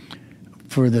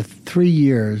for the 3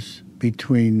 years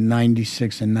between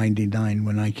 96 and 99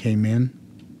 when I came in,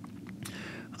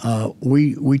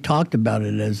 we talked about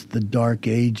it as the dark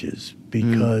ages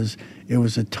because it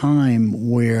was a time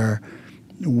where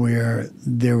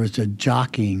there was a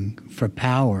jockeying for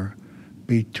power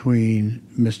between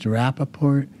Mr.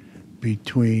 Rappaport,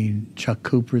 between Chuck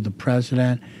Cooper, the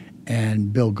president,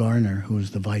 and Bill Garner, who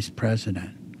was the vice president.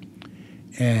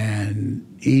 And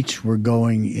each were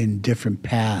going in different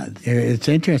paths. It's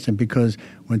interesting because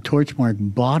when Torchmark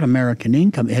bought American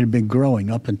Income, it had been growing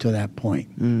up until that point.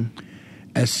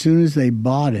 As soon as they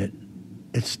bought it,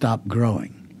 it stopped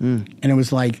growing. And it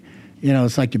was like,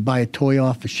 it's like you buy a toy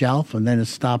off a shelf and then it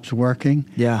stops working.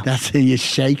 Yeah. That's how you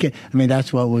shake it. I mean,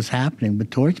 that's what was happening with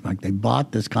Torchmark. They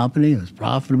bought this company. It was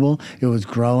profitable. It was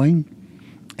growing.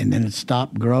 And then it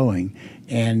stopped growing.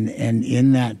 And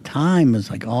in that time, it's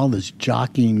like all this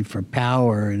jockeying for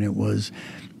power. And it was,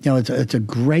 it's a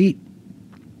great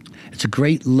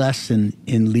lesson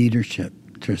in leadership,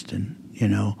 Tristan,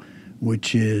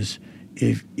 which is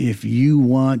if you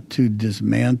want to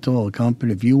dismantle a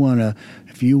company, if you want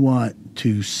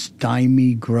to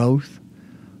stymie growth,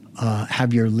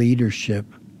 have your leadership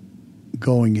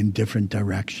going in different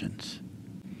directions.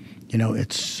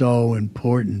 It's so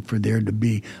important for there to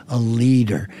be a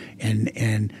leader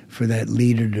and for that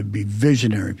leader to be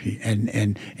visionary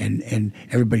and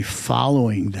everybody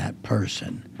following that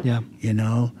person. Yeah.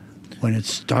 When it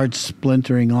starts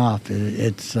splintering off,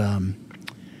 it's not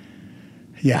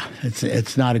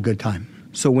a good time.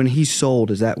 So when he sold,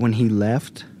 is that when he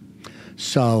left?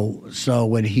 So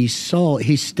when he sold,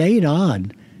 he stayed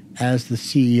on as the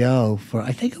CEO for,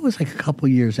 I think it was like a couple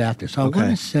years after. So Okay. I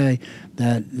want to say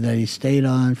that he stayed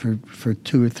on for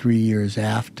 2 or 3 years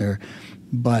after.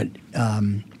 But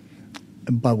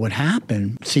what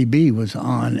happened, CB was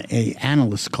on a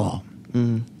analyst call.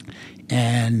 And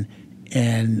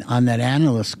on that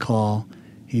analyst call,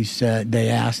 they said,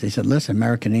 listen,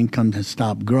 American Income has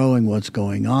stopped growing. What's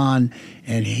going on?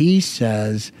 And he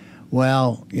says,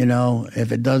 well,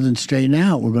 if it doesn't straighten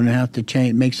out, we're going to have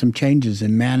to make some changes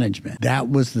in management. That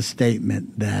was the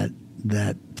statement that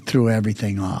threw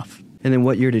everything off. And then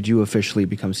what year did you officially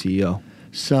become CEO?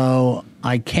 So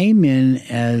I came in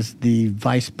as the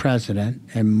vice president,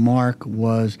 and Mark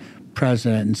was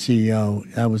president and CEO.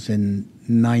 That was in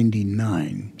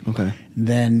 99. Okay.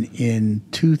 Then in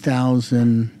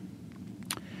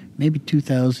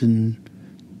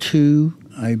 2002,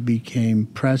 I became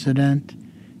president.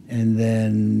 And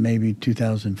then maybe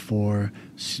 2004,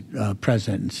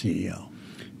 president and CEO.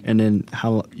 And then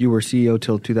how you were CEO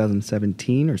till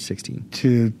 2017 or 16?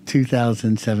 To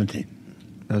 2017.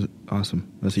 That was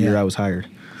awesome. That was the year I was hired.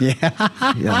 Yeah.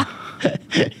 Yeah.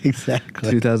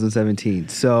 Exactly. 2017.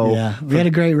 So yeah, we had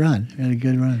a great run. We had a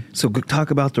good run. So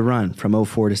talk about the run from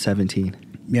 04 to 17.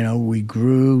 We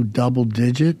grew double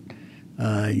digit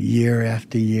year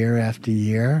after year after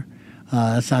year.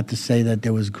 That's not to say that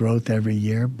there was growth every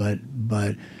year, but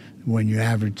when you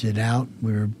average it out,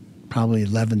 we were probably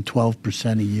 11,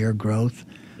 12% a year growth.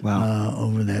 Wow.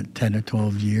 Over that 10 or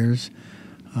 12 years.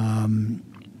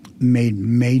 Made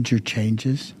major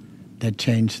changes that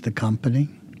changed the company.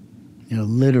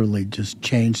 Literally just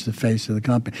changed the face of the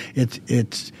company.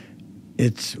 It's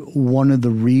one of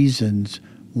the reasons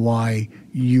why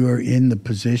you're in the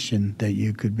position that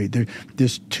you could be.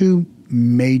 There's two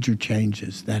major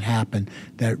changes that happened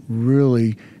that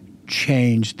really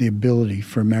changed the ability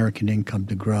for American Income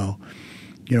to grow.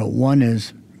 One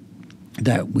is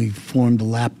that we formed a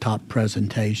laptop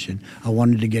presentation. I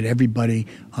wanted to get everybody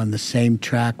on the same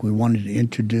track. We wanted to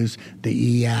introduce the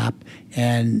e-app.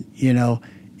 And,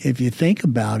 if you think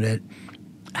about it,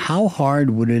 how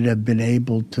hard would it have been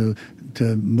able to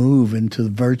move into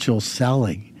virtual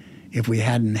selling if we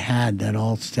hadn't had that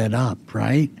all set up,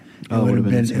 right? Oh,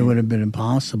 it would have been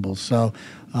impossible. So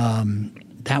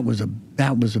that was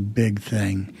a big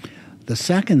thing. The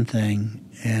second thing,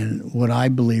 and what I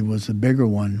believe was the bigger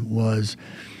one, was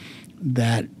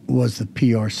the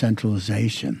PR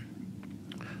centralization.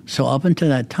 So up until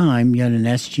that time, you had an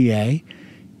SGA.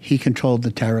 He controlled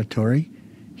the territory.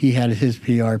 He had his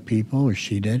PR people, or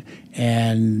she did,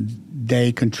 and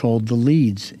they controlled the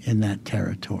leads in that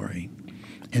territory.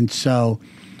 And so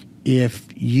if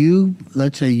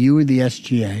let's say you were the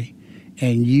SGA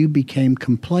and you became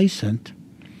complacent,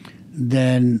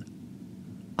 then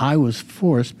I was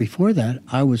forced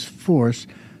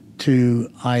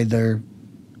to either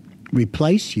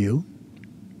replace you,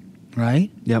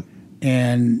 right? Yep.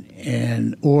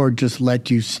 And or just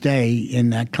let you stay in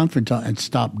that comfort zone and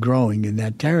stop growing in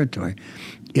that territory.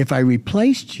 If I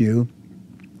replaced you,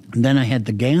 then I had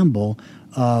the gamble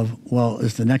of, well,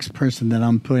 is the next person that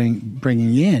I'm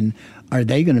bringing in, are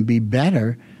they going to be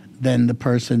better than the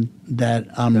person that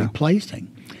I'm replacing?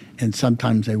 And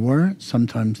sometimes they were,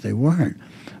 sometimes they weren't.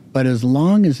 But as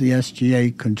long as the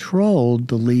SGA controlled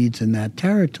the leads in that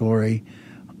territory,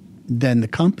 then the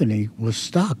company was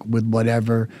stuck with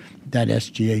whatever that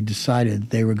SGA decided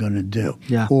they were going to do.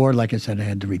 Yeah. Or, like I said, I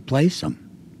had to replace them.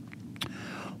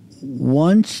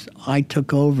 Once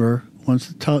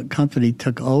the company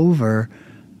took over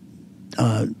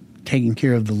taking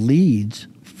care of the leads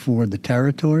for the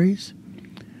territories,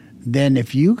 then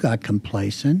if you got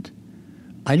complacent,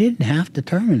 I didn't have to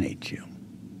terminate you,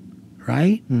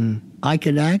 right?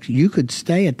 You could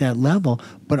stay at that level,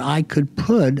 but I could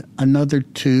put another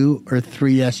 2 or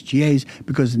 3 SGAs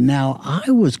because now I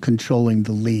was controlling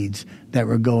the leads that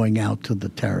were going out to the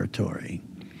territory.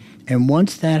 And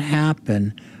once that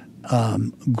happened,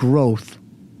 growth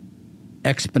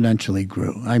exponentially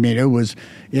grew. I mean, it was,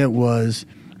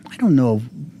 I don't know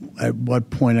at what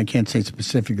point, I can't say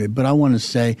specifically, but I want to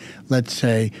say, let's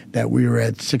say that we were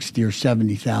at 60 or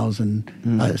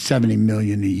 70,000, 70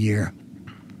 million a year.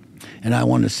 And I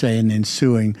want to say in the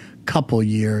ensuing couple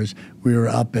years, we were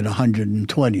up at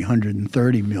 120,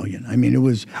 130 million. I mean, it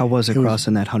was... How was it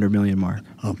crossing that 100 million mark?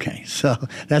 Okay, so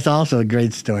that's also a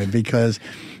great story because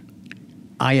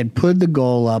I had put the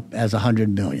goal up as 100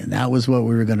 million. That was what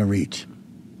we were going to reach.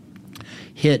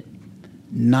 Hit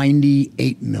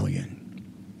 98 million.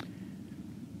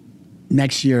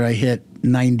 Next year, I hit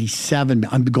 97.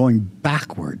 I'm going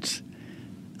backwards.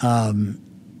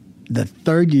 The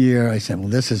third year, I said, well,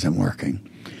 this isn't working.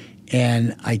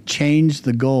 And I changed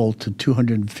the goal to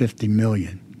 250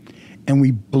 million. And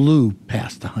we blew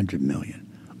past 100 million.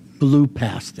 Blew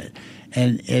past it.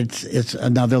 And it's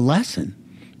another lesson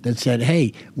that said,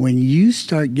 hey, when you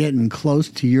start getting close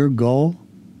to your goal,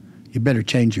 you better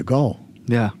change your goal.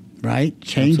 Yeah. Right?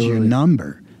 Change your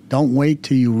number. Don't wait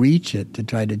till you reach it to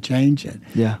try to change it.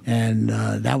 Yeah. And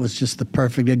that was just the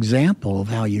perfect example of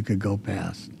how you could go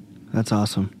past. That's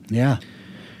awesome. Yeah.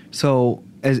 So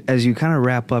as you kind of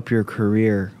wrap up your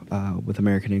career with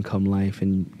American Income Life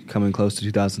and coming close to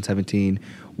 2017,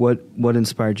 what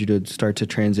inspired you to start to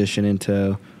transition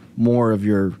into more of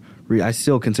your I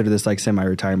still consider this like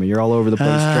semi-retirement. You're all over the place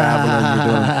traveling. You're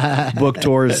doing book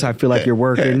tours. I feel like you're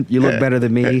working. You look better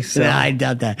than me. So. Yeah, I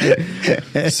doubt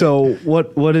that. So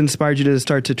what inspired you to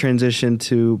start to transition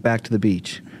back to the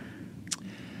beach?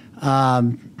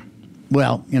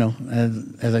 Well,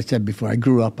 as I said before, I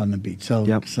grew up on the beach.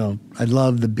 So I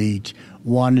love the beach,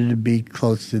 wanted to be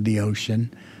close to the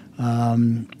ocean.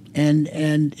 And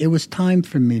it was time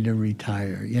for me to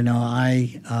retire.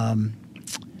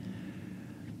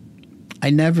 I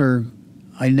never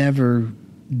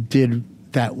did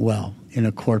that well in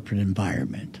a corporate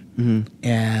environment. Mm-hmm.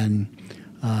 And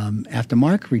after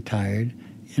Mark retired,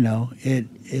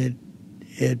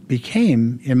 it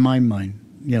became, in my mind,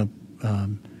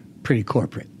 pretty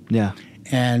corporate. Yeah.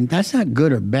 And that's not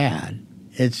good or bad.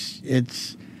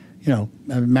 It's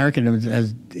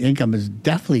American Income has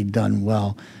definitely done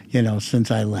well, since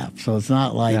I left. So it's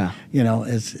not like,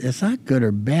 it's not good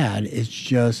or bad. It's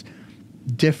just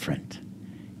different.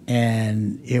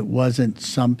 And it wasn't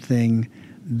something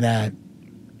that,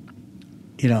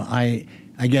 I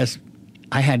guess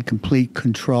I had complete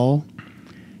control,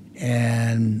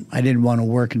 and I didn't want to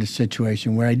work in a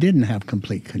situation where I didn't have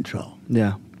complete control.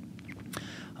 Yeah.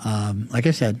 Like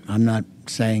I said, I'm not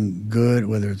saying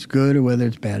whether it's good or whether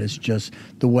it's bad. It's just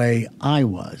the way I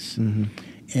was. Mm-hmm.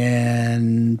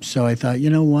 And so I thought, you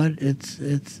know what?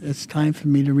 It's time for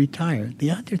me to retire.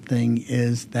 The other thing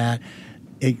is that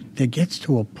it gets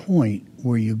to a point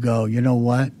where you go, you know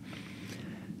what?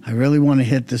 I really want to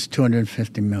hit this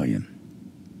 250 million.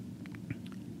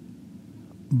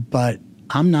 But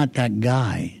I'm not that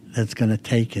guy. that's going to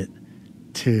take it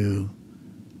to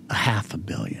 $500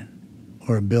 million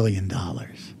or $1 billion.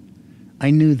 I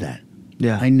knew that.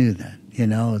 Yeah. I knew that.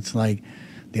 It's like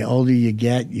the older you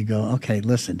get, you go, okay,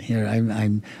 listen, here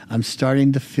I'm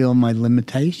starting to feel my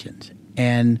limitations.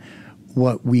 And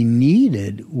what we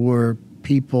needed were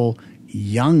people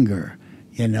younger,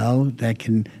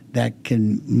 that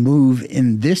can move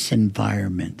in this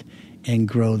environment and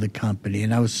grow the company.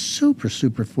 And I was super,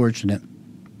 super fortunate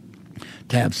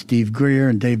to have Steve Greer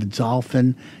and David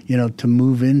Zolfin, to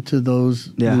move into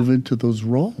those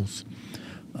roles.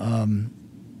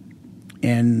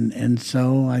 And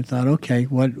so I thought, okay,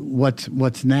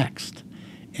 what's next?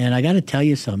 And I got to tell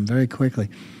you something very quickly.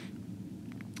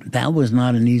 That was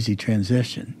not an easy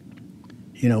transition.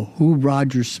 Who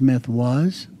Roger Smith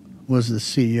was the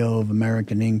CEO of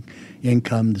American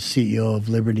Income, the CEO of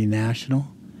Liberty National.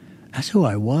 That's who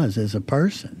I was as a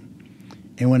person.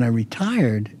 And when I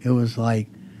retired, it was like,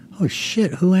 oh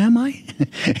shit, who am I?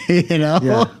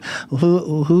 Yeah.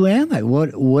 Who am I?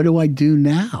 What do I do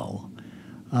now?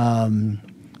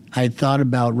 I thought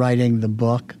about writing the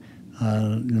book,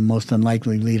 The Most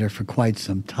Unlikely Leader, for quite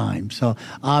some time. So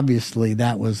obviously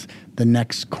that was the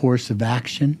next course of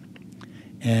action.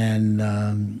 And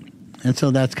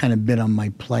so that's kind of been on my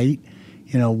plate.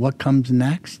 What comes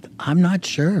next? I'm not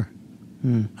sure.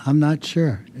 I'm not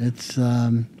sure. It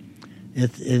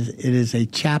is a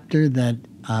chapter that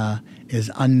is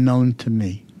unknown to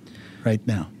me right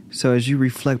now. So as you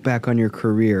reflect back on your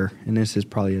career, and this is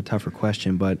probably a tougher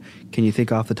question, but can you think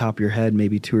off the top of your head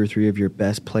maybe 2 or 3 of your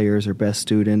best players or best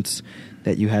students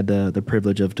that you had the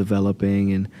privilege of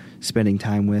developing and spending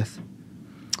time with?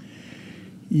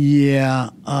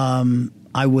 Yeah,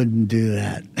 I wouldn't do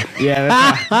that. Yeah,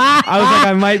 I was like,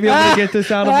 I might be able to get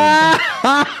this out of him,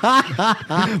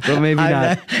 but maybe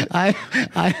not.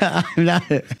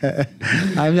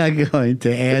 I'm not going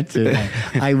to answer that.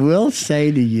 I will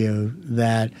say to you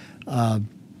that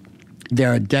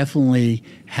there definitely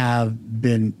have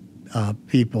been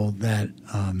people that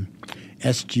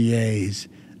SGAs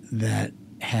that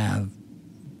have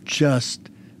just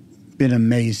been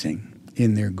amazing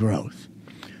in their growth.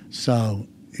 So,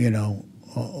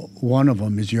 one of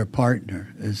them is your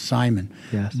partner, is Simon.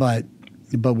 Yes. But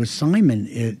with Simon,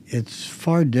 it's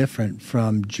far different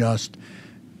from just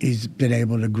he's been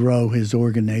able to grow his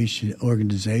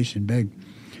organization big.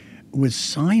 With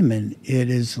Simon, it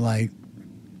is like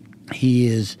he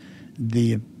is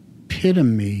the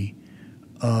epitome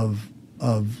of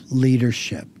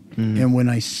leadership. Mm-hmm. And when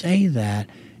I say that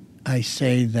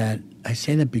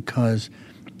because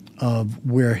of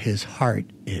where his heart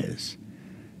is.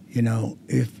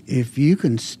 If you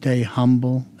can stay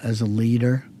humble as a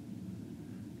leader,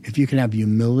 if you can have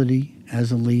humility as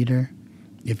a leader,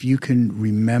 if you can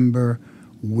remember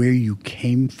where you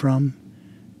came from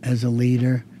as a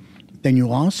leader, then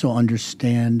you also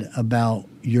understand about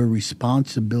your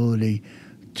responsibility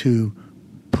to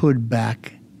put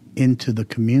back into the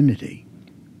community,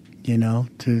 to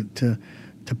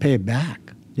pay it back.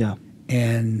 Yeah.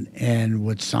 And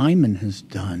what Simon has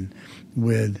done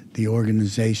with the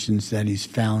organizations that he's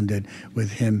founded,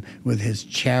 with his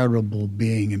charitable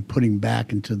being and putting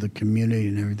back into the community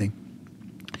and everything,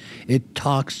 it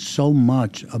talks so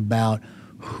much about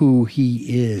who he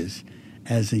is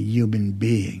as a human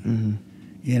being.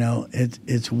 Mm-hmm.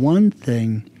 It's one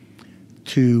thing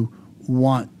to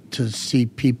want to see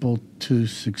people to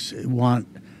want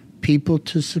people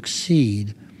to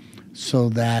succeed so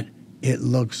that it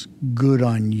looks good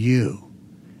on you.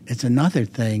 It's another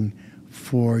thing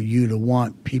for you to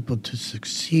want people to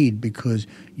succeed because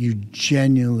you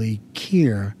genuinely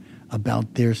care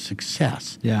about their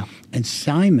success. Yeah. And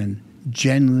Simon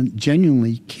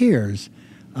genuinely cares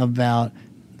about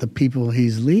the people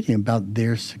he's leading, about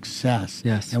their success.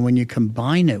 Yes. And when you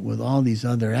combine it with all these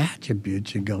other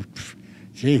attributes, you go,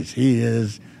 geez, he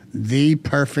is the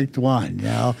perfect one.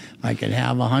 If I could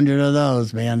have 100 of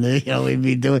those, man, we'd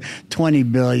be doing 20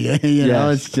 billion.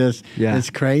 It's just, it's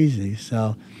crazy.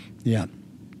 So, yeah.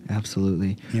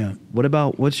 Absolutely. Yeah. What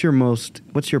about, what's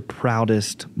your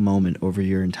proudest moment over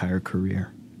your entire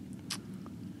career?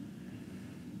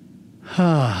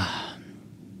 I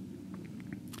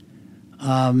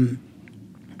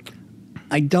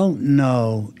don't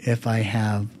know if I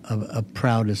have a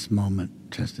proudest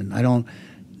moment, Tristan. I don't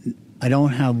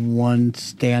have one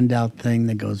standout thing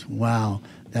that goes, wow,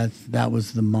 that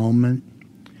was the moment.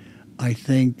 I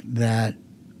think that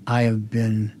I have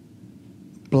been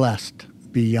blessed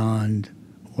beyond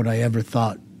what I ever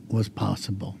thought was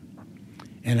possible.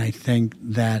 And I think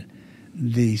that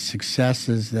the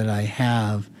successes that I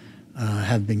have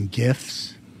been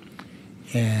gifts.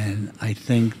 And I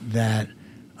think that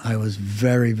I was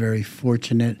very, very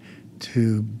fortunate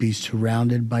to be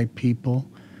surrounded by people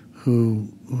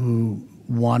who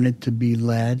wanted to be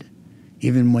led,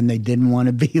 even when they didn't want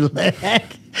to be led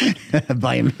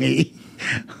by me.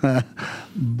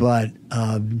 But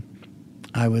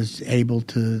I was able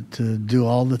to do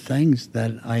all the things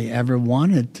that I ever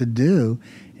wanted to do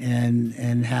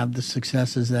and have the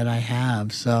successes that I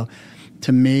have. So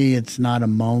to me, it's not a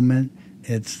moment.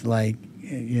 It's like,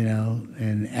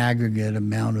 an aggregate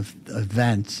amount of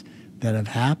events that have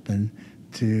happened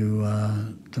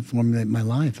to formulate my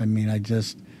life. I mean,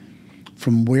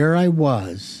 from where I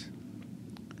was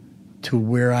to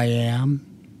where I am,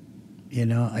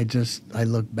 I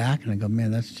look back and I go,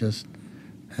 man, that's just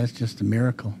a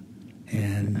miracle.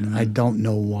 And I don't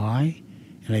know why,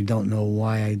 and I don't know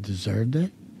why I deserved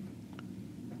it,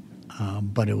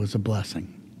 but it was a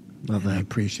blessing. Love that. I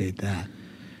appreciate that.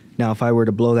 Now, if I were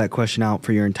to blow that question out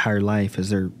for your entire life, is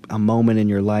there a moment in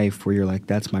your life where you're like,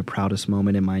 that's my proudest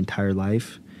moment in my entire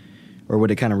life? Or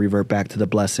would it kind of revert back to the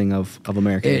blessing of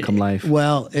American Income Life?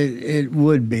 Well, it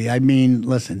would be. I mean,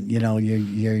 listen,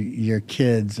 your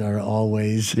kids are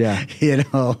always,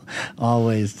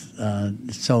 always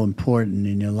so important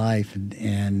in your life, and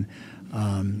in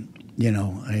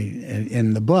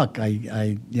the book,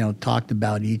 I talked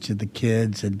about each of the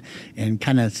kids and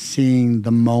kind of seeing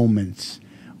the moments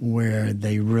where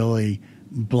they really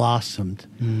blossomed,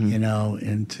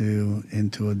 into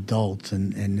adults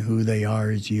and who they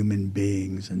are as human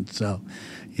beings. And so,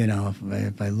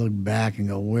 if I look back and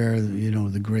go, where are,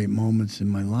 the great moments in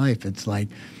my life, it's like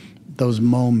those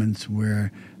moments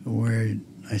where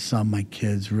I saw my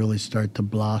kids really start to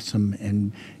blossom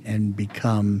and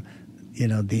become,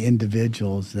 the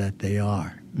individuals that they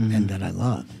are and that I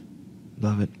love.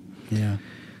 Love it. Yeah.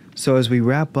 So as we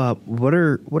wrap up, what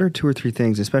are 2 or 3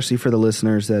 things, especially for the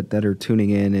listeners that are tuning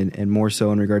in and more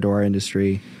so in regard to our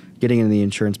industry, getting into the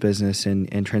insurance business and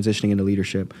transitioning into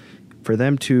leadership, for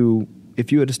them to,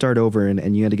 if you had to start over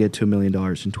and you had to get to $1 million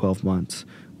in 12 months,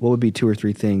 what would be 2 or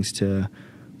 3 things for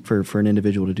an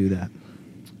individual to do that?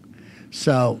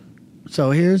 So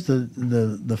here's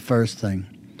the first thing.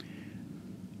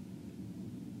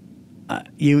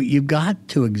 You got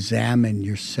to examine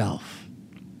yourself.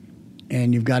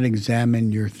 And you've got to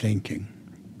examine your thinking.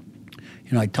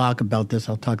 I talk about this.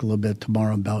 I'll talk a little bit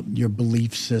tomorrow about your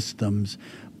belief systems.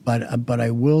 But I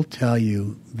will tell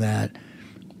you that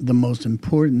the most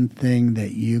important thing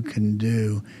that you can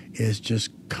do is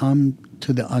just come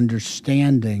to the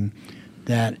understanding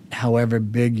that however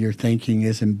big your thinking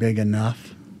isn't big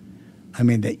enough. I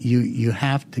mean, that you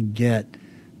have to get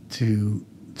to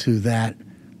that,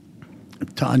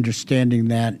 to understanding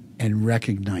that and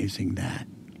recognizing that.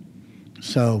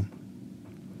 So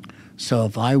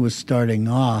if I was starting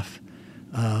off,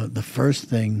 the first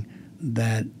thing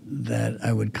that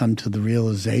I would come to the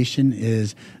realization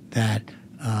is that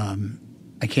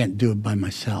I can't do it by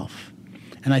myself.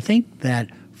 And I think that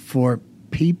for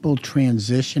people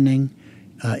transitioning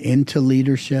into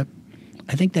leadership,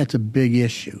 I think that's a big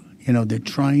issue. They're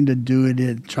trying to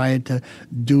trying to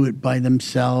do it by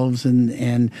themselves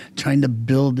and trying to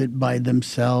build it by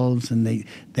themselves, and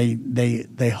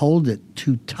they hold it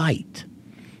too tight.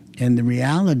 And the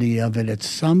reality of it, at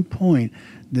some point,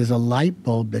 there's a light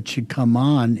bulb that should come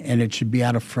on, and it should be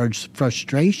out of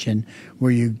frustration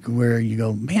where you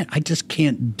go, man, I just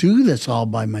can't do this all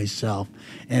by myself.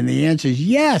 And the answer is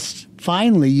yes,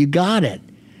 finally, you got it.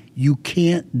 You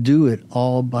can't do it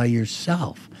all by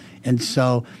yourself. And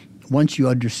so once you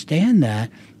understand that,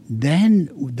 then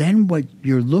what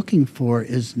you're looking for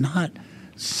is not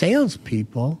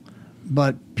salespeople,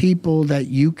 but people that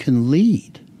you can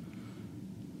lead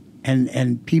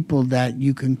and people that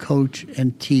you can coach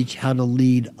and teach how to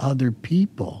lead other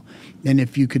people. And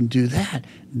if you can do that,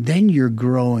 then you're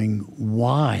growing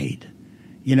wide.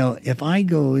 If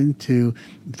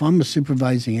I'm a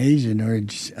supervising agent or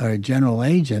a general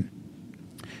agent,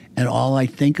 and all I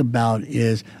think about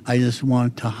is I just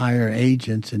want to hire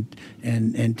agents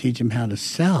and teach them how to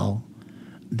sell,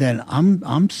 then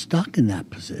I'm stuck in that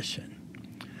position.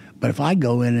 But if I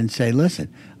go in and say,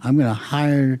 listen, I'm going to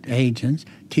hire agents,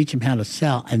 teach them how to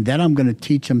sell, and then I'm going to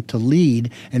teach them to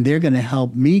lead, and they're going to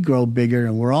help me grow bigger,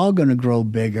 and we're all going to grow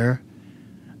bigger,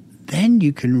 then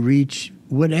you can reach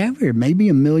whatever, maybe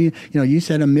 $1 million. You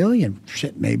said $1 million.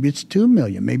 Shit, maybe it's $2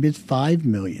 million. Maybe it's $5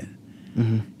 million.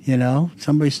 Mm-hmm.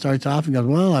 Somebody starts off and goes,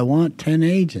 well, I want 10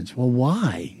 agents. Well,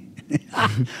 why?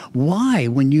 Why?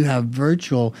 When you have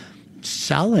virtual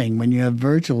selling, when you have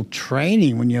virtual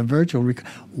training, when you have virtual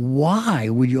why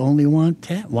would you only want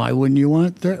 10? Why wouldn't you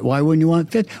want 30? Why wouldn't you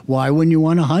want 50? Why wouldn't you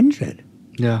want 100?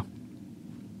 Yeah.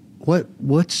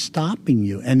 what's stopping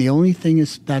you? And the only thing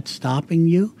that's stopping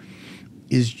you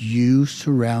is you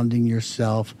surrounding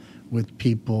yourself with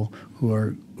people who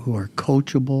are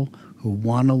coachable, who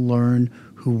want to learn,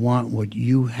 who want what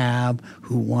you have,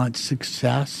 who want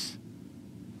success.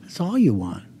 That's all you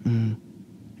want.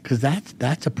 Because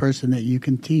that's a person that you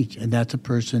can teach, and that's a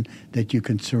person that you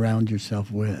can surround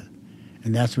yourself with.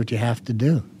 And that's what you have to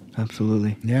do.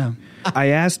 Absolutely. Yeah. I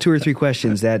asked 2 or 3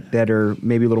 questions that are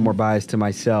maybe a little more biased to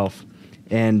myself.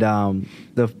 And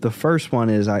the first one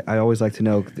is I always like to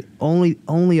know the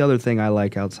only other thing I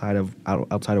like outside of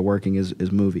working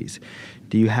is movies.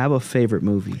 Do you have a favorite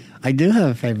movie? I do have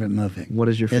a favorite movie. What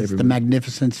is your favorite movie? It's The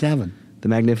Magnificent Seven. The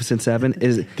Magnificent Seven?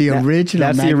 Is the original.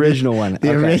 That's the original one.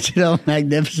 The original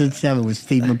Magnificent Seven was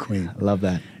Steve McQueen. I love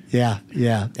that. Yeah.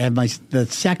 And the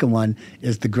second one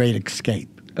is The Great Escape.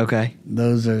 Okay.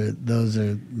 Those are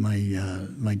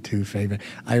my 2 favorite.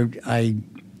 I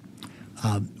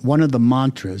one of the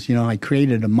mantras, I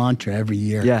created a mantra every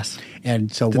year. Yes. And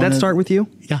so did that start with you?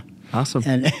 Yeah. Awesome.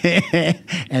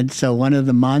 And so one of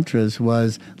the mantras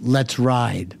was "Let's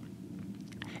ride,"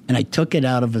 and I took it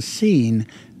out of a scene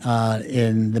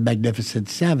in The Magnificent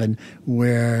Seven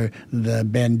where the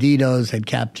banditos had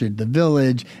captured the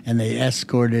village and they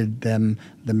escorted them,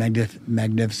 the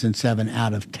Magnificent Seven,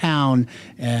 out of town,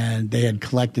 and they had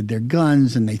collected their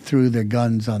guns and they threw their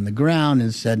guns on the ground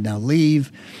and said, "Now leave."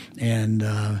 And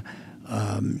I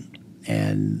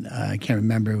can't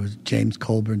remember, it was James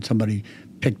Colburn, somebody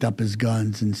picked up his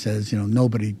guns and says,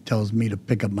 "Nobody tells me to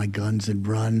pick up my guns and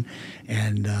run."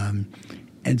 And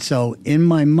so in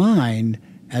my mind,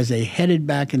 as they headed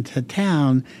back into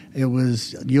town, it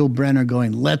was Yul Brynner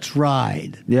going, "Let's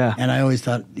ride." Yeah. And I always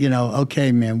thought,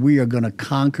 okay, man, we are going to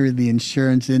conquer the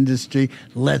insurance industry.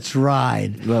 Let's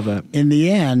ride. Love it. In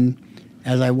the end,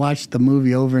 as I watched the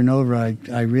movie over and over,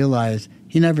 I realized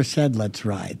he never said "let's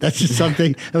ride." That's just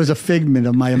something that was a figment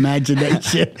of my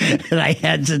imagination that I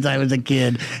had since I was a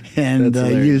kid, and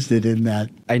used it in that.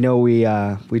 I know we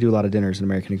do a lot of dinners in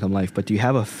American Income Life, but do you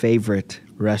have a favorite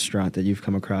restaurant that you've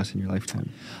come across in your lifetime?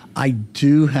 I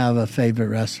do have a favorite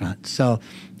restaurant. So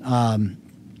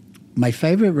my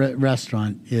favorite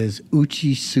restaurant is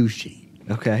Uchi Sushi.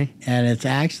 Okay. And it's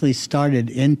actually started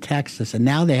in Texas, and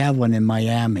now they have one in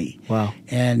Miami. Wow.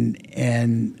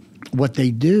 And what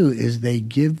they do is they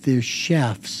give their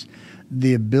chefs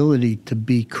the ability to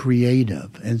be creative.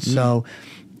 And so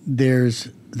they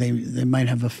might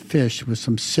have a fish with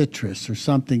some citrus or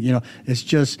something. It's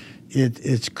just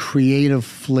it's creative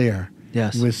flair.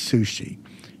 Yes. With sushi.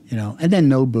 And then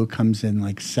Nobu comes in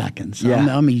like second. So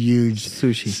yeah. I'm a huge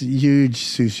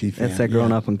sushi fan. That's that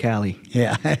growing up in Cali.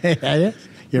 Yeah, that is.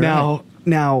 You're right.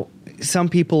 Now, some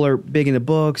people are big into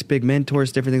books, big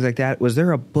mentors, different things like that. Was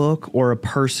there a book or a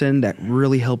person that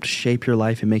really helped shape your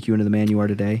life and make you into the man you are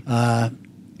today?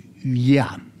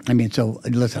 Yeah. I mean, so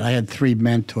listen, I had 3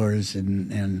 mentors,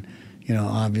 and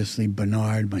obviously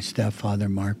Bernard, my stepfather,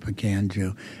 Mark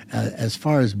Pacandrew. As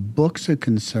far as books are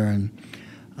concerned,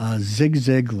 Zig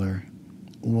Ziglar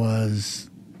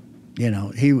was,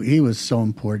 he was so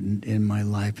important in my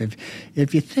life.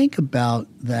 If you think about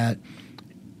that,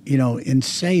 in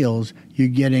sales, you're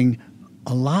getting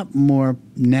a lot more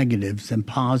negatives than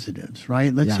positives,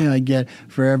 right? Let's say I get,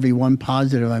 for every 1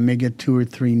 positive, I may get 2 or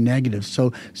 3 negatives.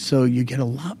 So you get a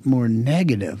lot more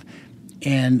negative.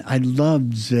 And I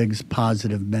loved Zig's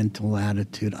positive mental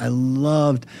attitude. I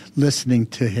loved listening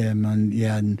to him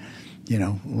and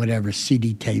whatever,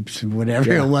 CD tapes and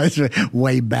whatever it was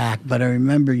way back. But I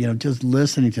remember, just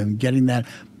listening to him, getting that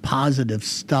positive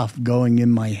stuff going in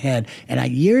my head. And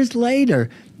years later,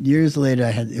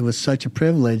 it was such a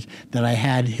privilege that I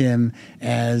had him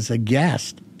as a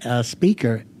guest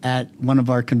speaker at one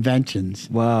of our conventions.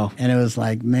 Wow. And it was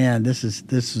like, man, this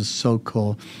is so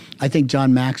cool. I think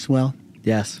John Maxwell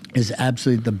is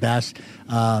absolutely the best.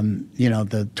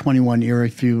 The 21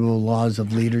 Irrefutable Laws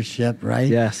of Leadership, right?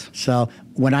 Yes. So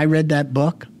when I read that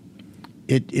book,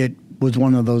 it was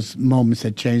one of those moments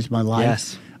that changed my life.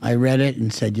 Yes. I read it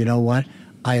and said, you know what?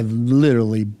 I have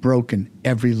literally broken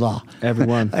every law. Every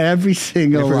one. Every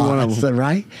single every law. One of them.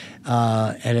 Right?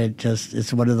 And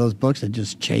it's one of those books that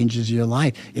just changes your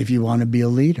life if you want to be a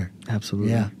leader.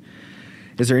 Absolutely. Yeah.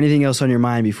 Is there anything else on your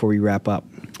mind before we wrap up?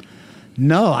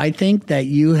 No, I think that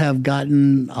you have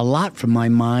gotten a lot from my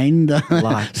mind. A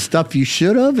lot. Stuff you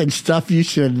should have and stuff you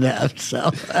shouldn't have.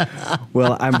 So,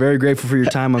 well, I'm very grateful for your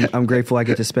time. I'm grateful I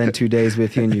get to spend 2 days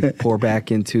with you and you pour back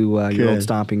into your old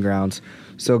stomping grounds.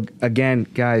 So again,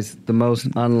 guys, the most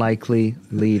unlikely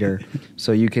leader.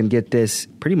 So you can get this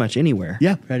pretty much anywhere.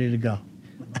 Yeah, ready to go.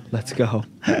 Let's go.